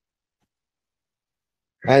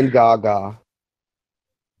 And 𝗂𝐴𝐴,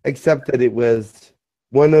 except that it was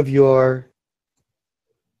one of your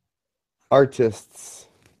artists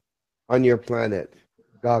on your planet,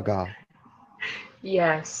 𝗂𝐴𝐴.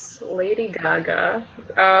 Yes, Lady Gaga.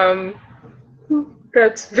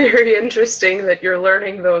 That's very interesting that you're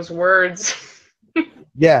learning those words.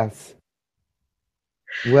 Yes.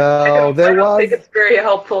 Well, I don't think it's very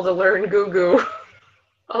helpful to learn 𝗪𝗪𝗓.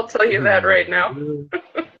 I'll tell you that right now.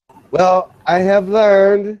 Well, I have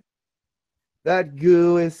learned that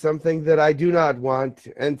𝗪 is something that I do not want,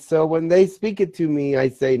 and so when they speak it to me, I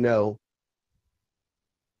say no.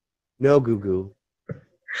 No 𝗪𝗪𝗓.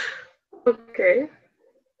 Okay.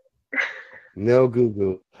 No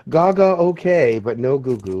𝗪𝗪𝗓. 𝗂𝐴𝐴 okay, but no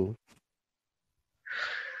𝗪𝗪𝗓.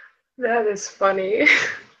 That is funny.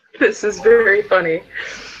 This is very funny.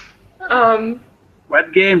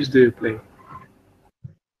 What games do you play?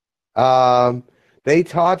 They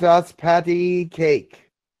taught us patty cake.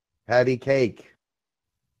 Patty cake.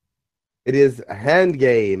 It is a hand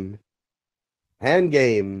game. Hand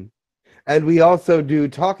game. And we also do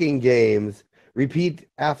talking games. Repeat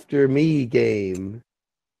after me game.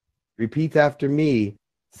 Repeat after me.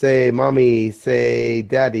 Say mommy, say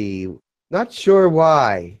daddy. Not sure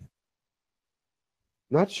why.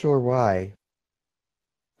 Not sure why.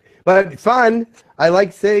 But fun. I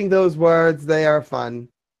like saying those words. They are fun.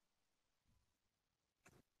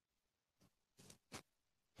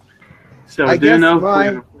 So I do you guess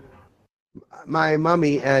know my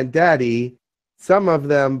mommy and daddy some of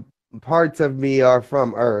them, parts of me are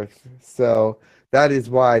from Earth, so that is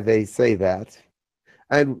why they say that.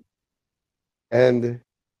 And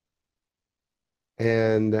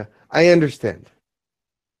I understand.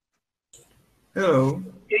 Hello.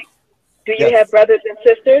 Do you have brothers and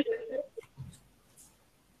sisters?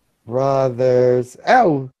 Brothers.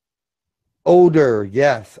 Oh, older.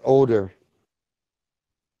 Yes, older.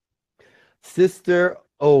 Sister,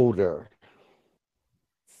 older.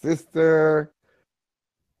 Sister,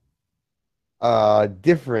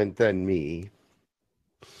 different than me.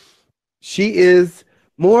 She is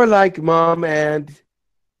more like mom and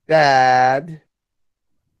dad,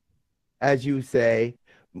 as you say.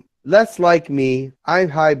 Less like me. I'm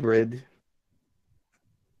hybrid.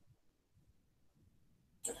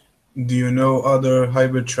 Do you know other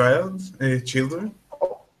hybrid children?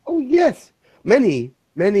 Oh, yes. Many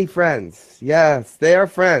friends. Yes, they are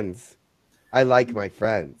friends. I like my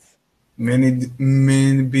friends.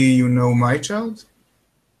 Maybe you know my child?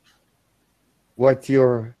 What's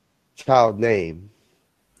your child name?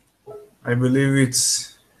 I believe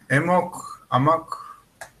it's Amok.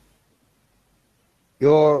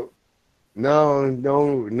 No,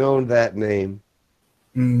 that name.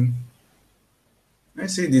 I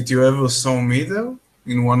see. Did you ever saw me though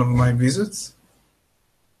in one of my visits?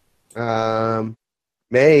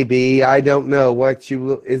 Maybe. I don't know what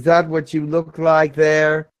you is that what you look like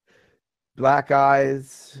there? Black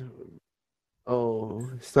eyes. Oh,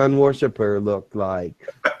 sun worshiper looked like.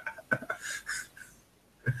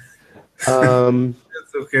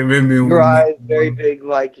 That's okay. Maybe your eyes very big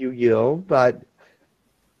like Yahyel, but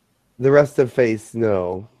the rest of face,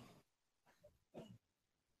 no.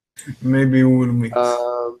 Maybe we'll mix.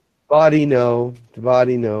 Body, no.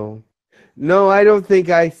 Body, no. No, I don't think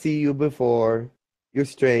I see you before. You're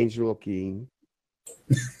strange looking.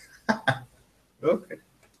 Okay.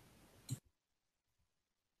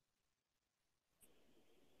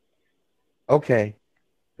 Okay.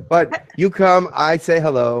 But you come, I say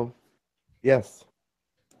hello. Yes.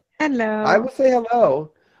 Hello. I will say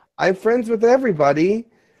hello. I'm friends with everybody.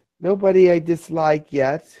 Nobody I dislike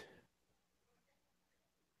yet.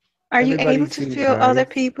 Are you Everybody able to seems feel nice. other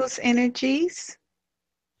people's energies?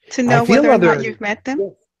 To know feel whether or other- not you've met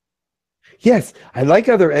them? Yes, I like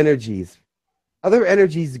other energies. Other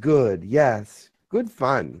energies good. Yes. Good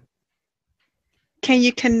fun. Can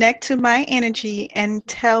you connect to my energy and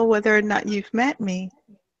tell whether or not you've met me?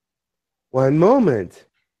 One moment.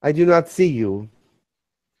 I do not see you.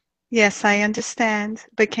 Yes, I understand.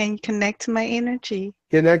 But can you connect to my energy?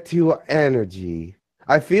 Connect to energy.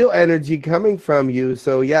 I feel energy coming from you,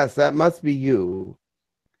 so yes, that must be you.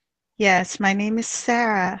 Yes, my name is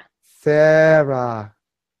Sarah. Sarah.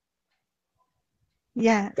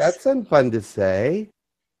 Yes. That's fun to say.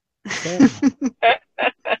 Sarah.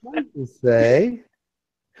 Fun to say.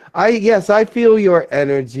 Yes, I feel your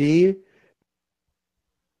energy.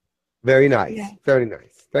 Very nice. Yeah. Very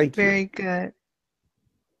nice. Thank you. Very good.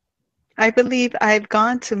 I believe I've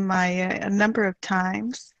gone to Maya a number of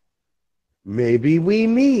times. Maybe we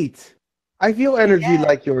meet. I feel energy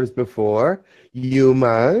like yours before.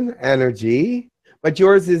 Human energy. But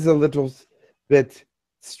yours is a little bit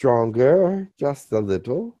stronger. Just a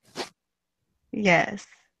little. Yes.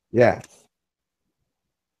 Yes.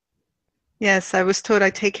 Yes, I was told I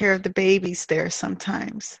take care of the babies there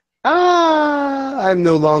sometimes. I'm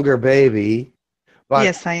no longer baby. But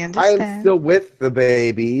Yes, I understand. I'm still with the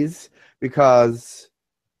babies because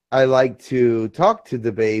I like to talk to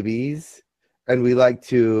the babies and we like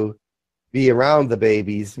to be around the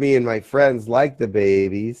babies. Me and my friends like the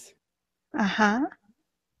babies. Uh-huh.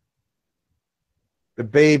 The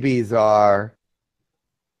babies are,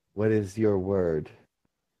 what is your word?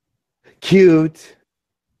 Cute.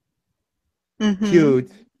 Mm-hmm.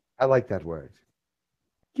 Cute. I like that word.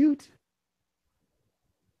 Cute.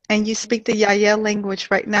 And you speak the Yahyel language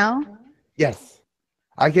right now? Yes.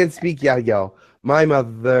 I can speak Yahyel. My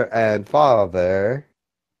mother and father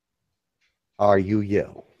are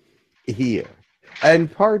Yahyel here.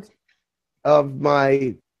 And part of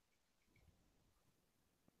my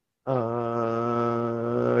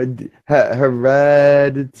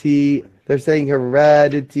heredity, they're saying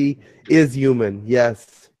heredity is human.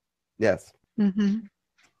 Yes. Yes. Mm-hmm.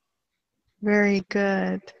 Very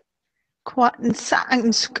good.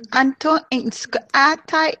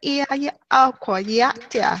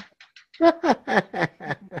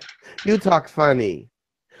 You talk funny.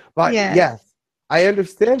 But yes, I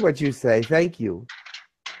understand what you say. Thank you.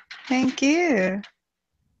 Thank you.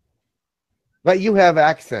 But you have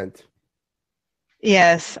accent.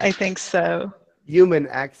 Yes, I think so. Human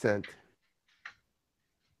accent.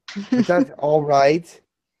 But that's all right.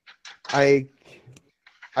 I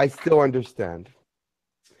I still understand.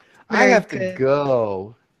 I Very have to good.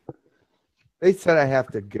 go. They said I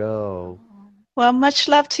have to go. Well, much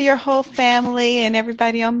love to your whole family and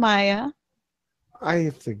everybody on Maya. I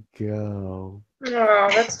have to go. Oh,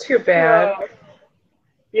 that's too bad. Oh,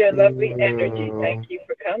 your lovely energy. No. Thank you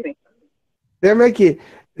for coming. They're making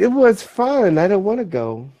it was fun. I don't want to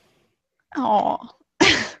go. Oh.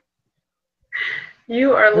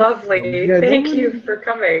 You are lovely. Yeah, Thank you for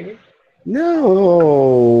coming.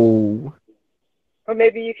 No. Or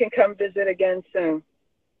maybe you can come visit again soon.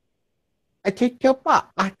 I take your butt.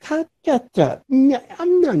 I can't get that. No,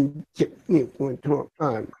 I'm not getting it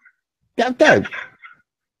on. That.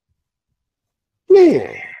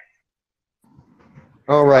 Yeah.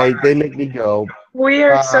 All right, they make me go. We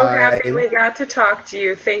are so Bye. happy we got to talk to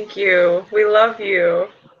you. Thank you. We love you.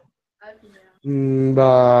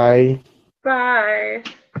 Bye. Bye.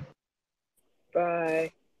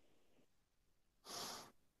 Bye.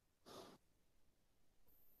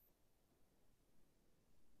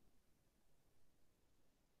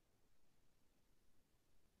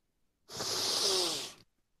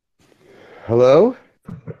 Hello?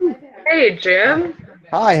 Hey, Jim.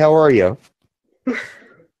 Hi, how are you?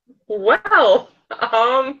 Well,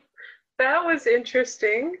 that was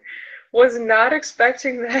interesting. Was not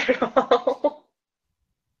expecting that at all.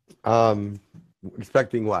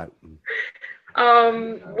 Expecting what?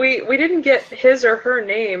 We didn't get his or her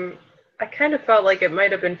name. I kind of felt like it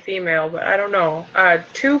might have been female, but I don't know.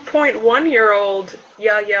 2.1-year-old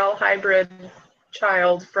Yahyel hybrid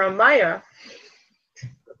child from Maya.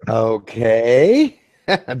 Okay.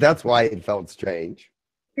 That's why it felt strange.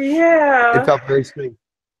 Yeah. It felt very strange.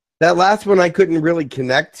 That last one I couldn't really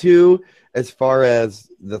connect to as far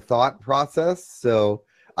as the thought process, so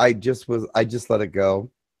I just let it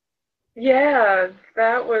go. Yeah,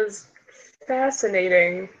 that was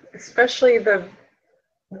fascinating, especially the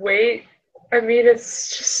weight. I mean,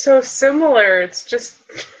 it's just so similar. It's just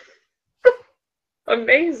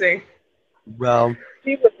amazing. Well,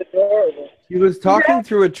 He was adorable. she was talking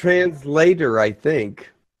through a translator, I think,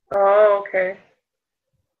 Oh, okay.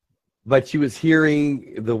 but she was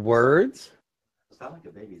hearing the words. It sounded like a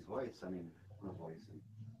baby's voice. I mean, her voice.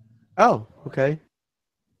 Oh, okay.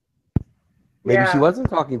 Maybe she Yeah. wasn't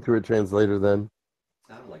talking through a translator then.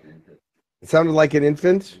 Sounded like an infant. It sounded like an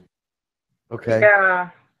infant? Okay. Yeah.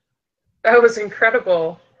 That was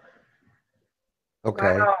incredible.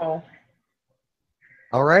 Okay. Wow.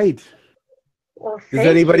 All right. Well, Does thank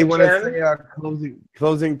anybody you, want to Jim. say a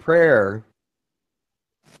closing prayer?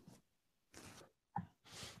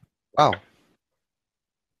 Wow.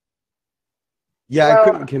 Yeah, I Well-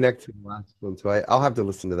 couldn't connect to the last one, so I'll have to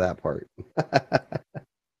listen to that part.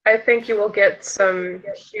 I think you will get some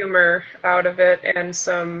humor out of it and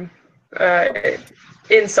some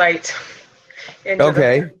insight into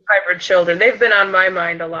Okay. the hybrid children. They've been on my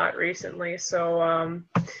mind a lot recently, so I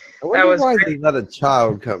that wonder was why great. they let a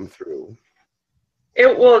child come through. She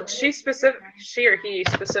or he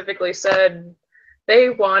specifically said they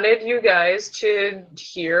wanted you guys to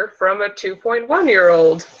hear from a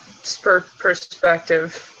 2.1-year-old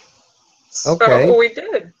perspective. So Okay. we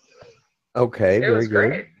did. Okay, It very was good.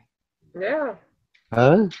 great. Yeah.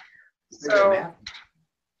 Huh? So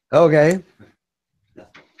Okay.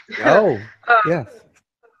 Oh, yes.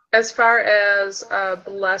 as far as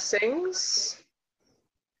blessings,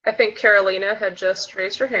 I think Carolina had just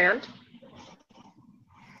raised her hand.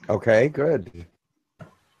 Okay, good.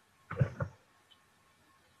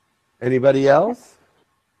 Anybody else?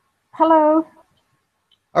 Hello.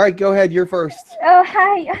 All right, go ahead. You're first. Oh,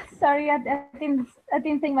 hi. Sorry, I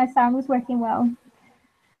didn't think my sound was working well.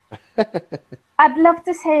 I'd love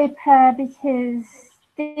to say a prayer because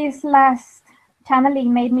this last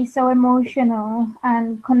channeling made me so emotional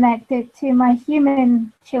and connected to my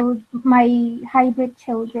my hybrid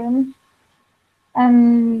children.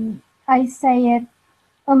 And I say it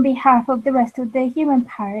on behalf of the rest of the human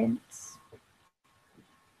parents.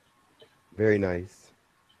 Very nice.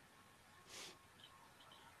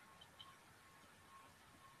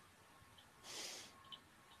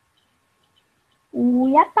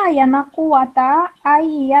 Uyata yanakuata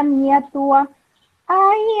ayaniatua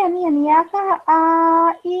ayaniaka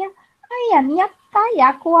ayaniaka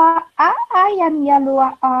yakua ayanialua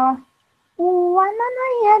uanana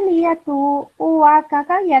yaliatu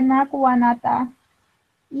uakaka yanakuanata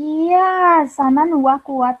ya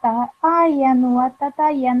sananuakuata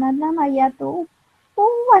ayanuatata yananana yatu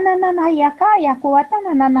uanana yaka yakuata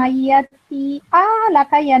nanana yati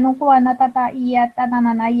alaka yanukuanatata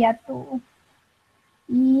iyatanana yatu.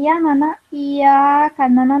 Iya nana iya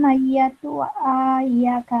kanana na iya tua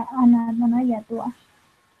iya ka anana na iya tua.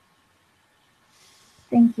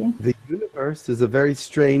 Thank you. The universe is a very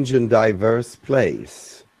strange and diverse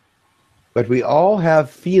place, but we all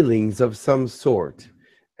have feelings of some sort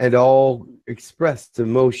and all expressed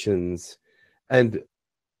emotions and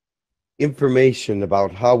information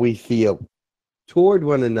about how we feel toward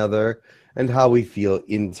one another and how we feel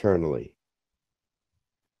internally.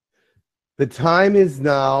 The time is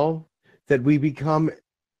now that we become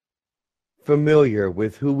familiar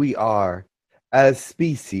with who we are as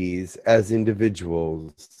species, as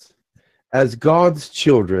individuals, as God's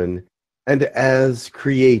children, and as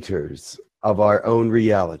creators of our own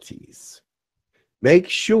realities. Make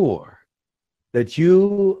sure that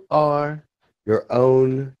you are your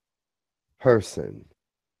own person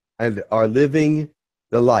and are living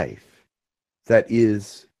the life that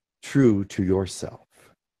is true to yourself.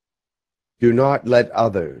 Do not let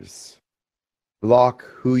others block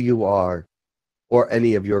who you are or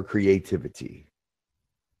any of your creativity.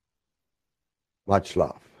 Much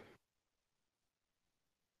love.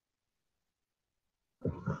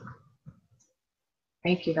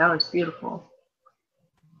 Thank you. That was beautiful.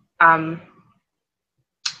 I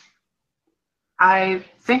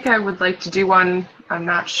think I would like to do one. I'm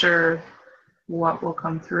not sure what will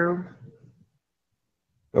come through.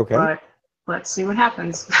 Okay. But let's see what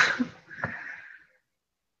happens.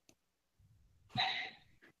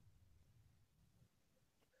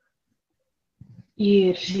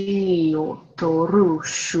 Irio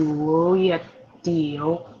torushu yatio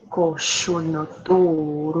koshono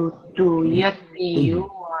toru tu yatio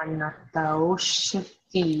anatao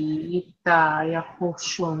shati itaya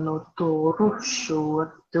koshono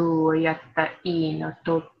torushu tu yata ina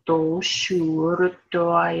toto shuru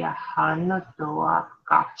to ayahana to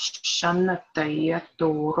akashana taya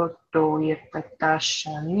toro to yata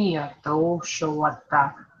shania to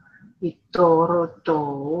showata. Itoro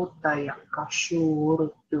to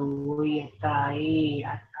tayakashuru to yetai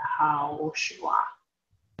atahaoshwa.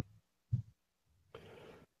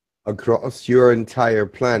 Across your entire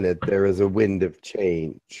planet, there is a wind of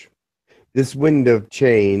change. This wind of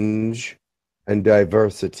change and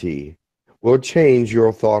diversity will change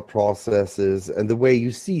your thought processes and the way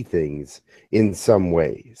you see things in some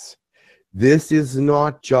ways. This is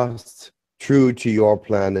not just true to your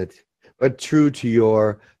planet, but true to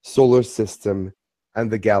your solar system and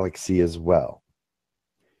the galaxy as well.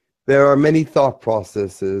 There are many thought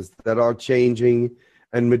processes that are changing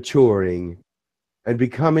and maturing and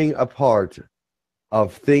becoming a part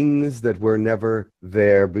of things that were never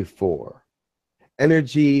there before.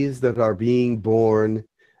 Energies that are being born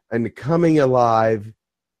and coming alive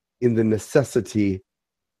in the necessity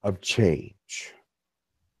of change.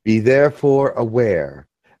 Be therefore aware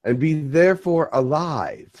and be therefore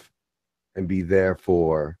alive and be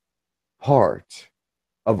therefore part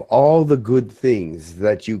of all the good things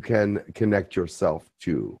that you can connect yourself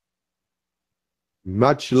to.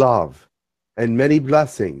 Much love and many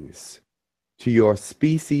blessings to your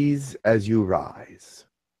species as you rise.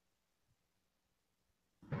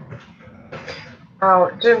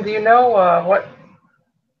 Oh, Jim, do you know what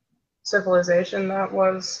civilization that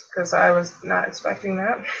was? Because I was not expecting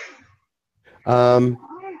that.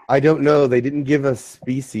 I don't know. They didn't give us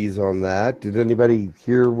species on that. Did anybody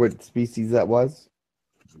hear what species that was?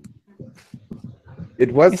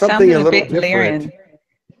 It was something a little different. Lyran.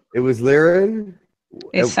 It was Lyran?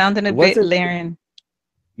 It sounded a bit Lyran.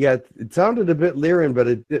 Yeah, it sounded a bit Lyran, but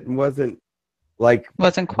it wasn't like...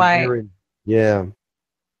 Wasn't quite. Lyran. Yeah.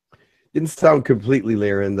 Didn't sound completely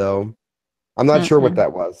Lyran, though. I'm not sure what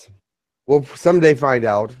that was. We'll someday find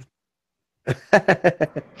out.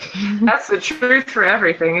 That's the truth for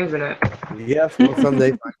everything, isn't it? Yes, we'll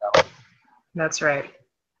someday find out. That's right.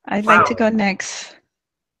 I'd like to go next.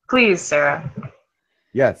 Please, Sarah.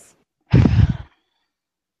 Yes.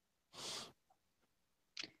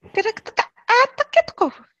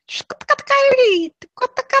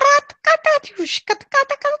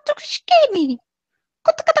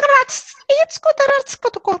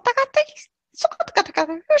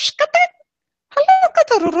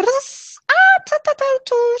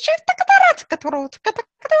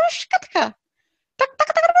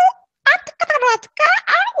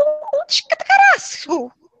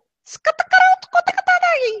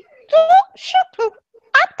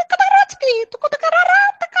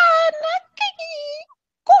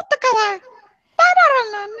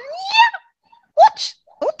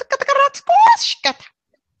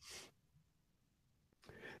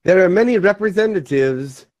 There are many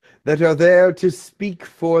representatives that are there to speak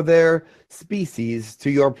for their species to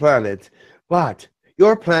your planet, but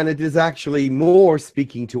your planet is actually more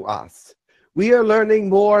speaking to us. We are learning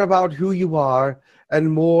more about who you are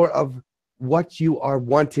and more of what you are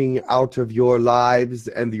wanting out of your lives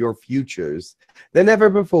and your futures than ever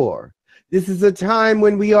before. This is a time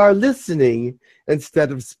when we are listening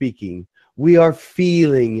instead of speaking. We are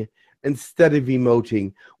feeling instead of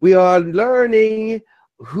emoting. We are learning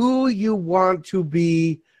who you want to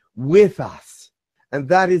be with us. And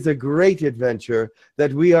that is a great adventure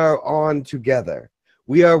that we are on together.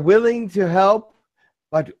 We are willing to help,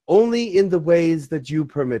 but only in the ways that you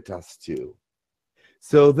permit us to.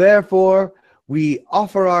 So therefore, we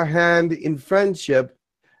offer our hand in friendship,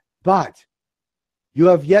 but you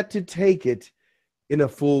have yet to take it in a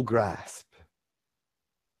full grasp.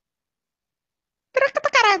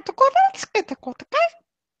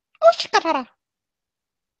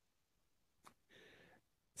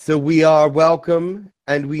 So we are welcome,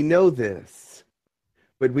 and we know this,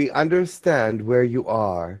 but we understand where you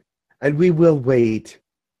are, and we will wait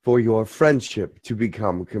for your friendship to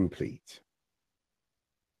become complete.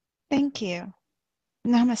 Thank you.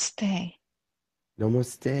 Namaste.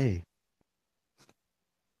 Namaste.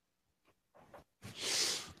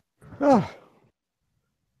 Oh.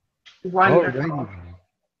 Wonderful.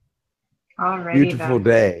 Alrighty Beautiful then.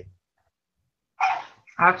 day.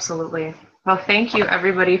 Absolutely. Well, thank you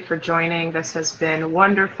everybody for joining. This has been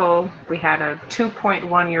wonderful. We had a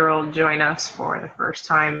 2.1-year-old join us for the first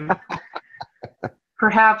time,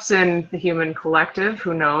 perhaps in the human collective,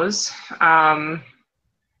 who knows.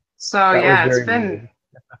 So That yeah, was it's very been neat.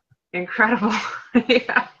 incredible.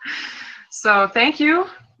 Yeah. So thank you.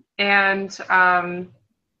 And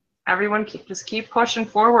everyone just keep pushing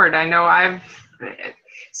forward. I know it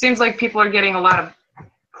seems like people are getting a lot of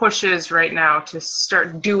pushes right now to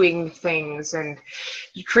start doing things and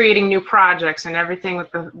creating new projects and everything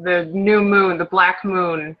with the new moon, the black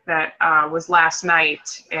moon that was last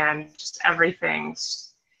night, and just everything.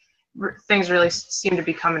 Things really seem to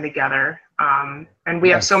be coming together. And we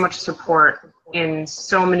have so much support in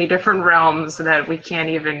so many different realms that we can't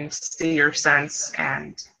even see or sense.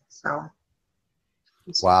 And so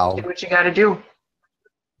just Wow. do what you got to do.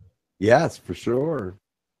 Yes, for sure.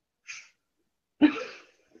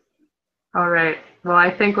 All right. Well, I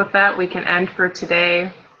think with that, we can end for today.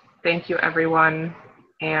 Thank you, everyone,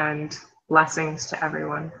 and blessings to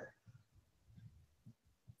everyone.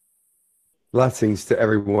 Blessings to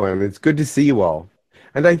everyone. It's good to see you all.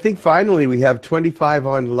 And I think finally we have 25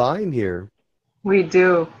 online here. We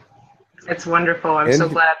do. It's wonderful. I'm so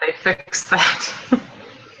And- glad they fixed that.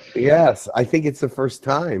 Yes, I think it's the first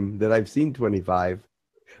time that I've seen 25.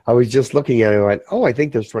 I was just looking at it and I went, oh, I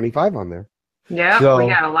think there's 25 on there. Yeah, So- we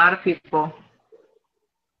had a lot of people.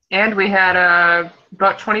 And we had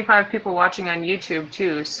about 25 people watching on YouTube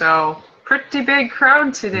too. So pretty big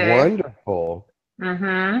crowd today. Wonderful.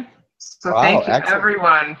 Mm-hmm. So Wow, thank you excellent.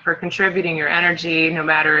 everyone for contributing your energy, no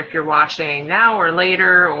matter if you're watching now or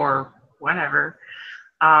later or whenever.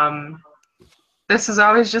 This is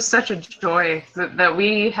always just such a joy that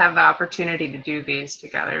we have the opportunity to do these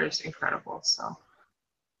together. Is incredible. So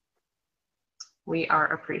we are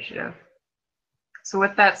appreciative. So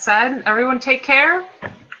with that said, everyone take care,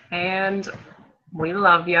 and we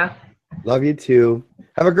love you. Love you too.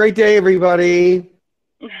 Have a great day, everybody.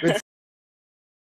 Good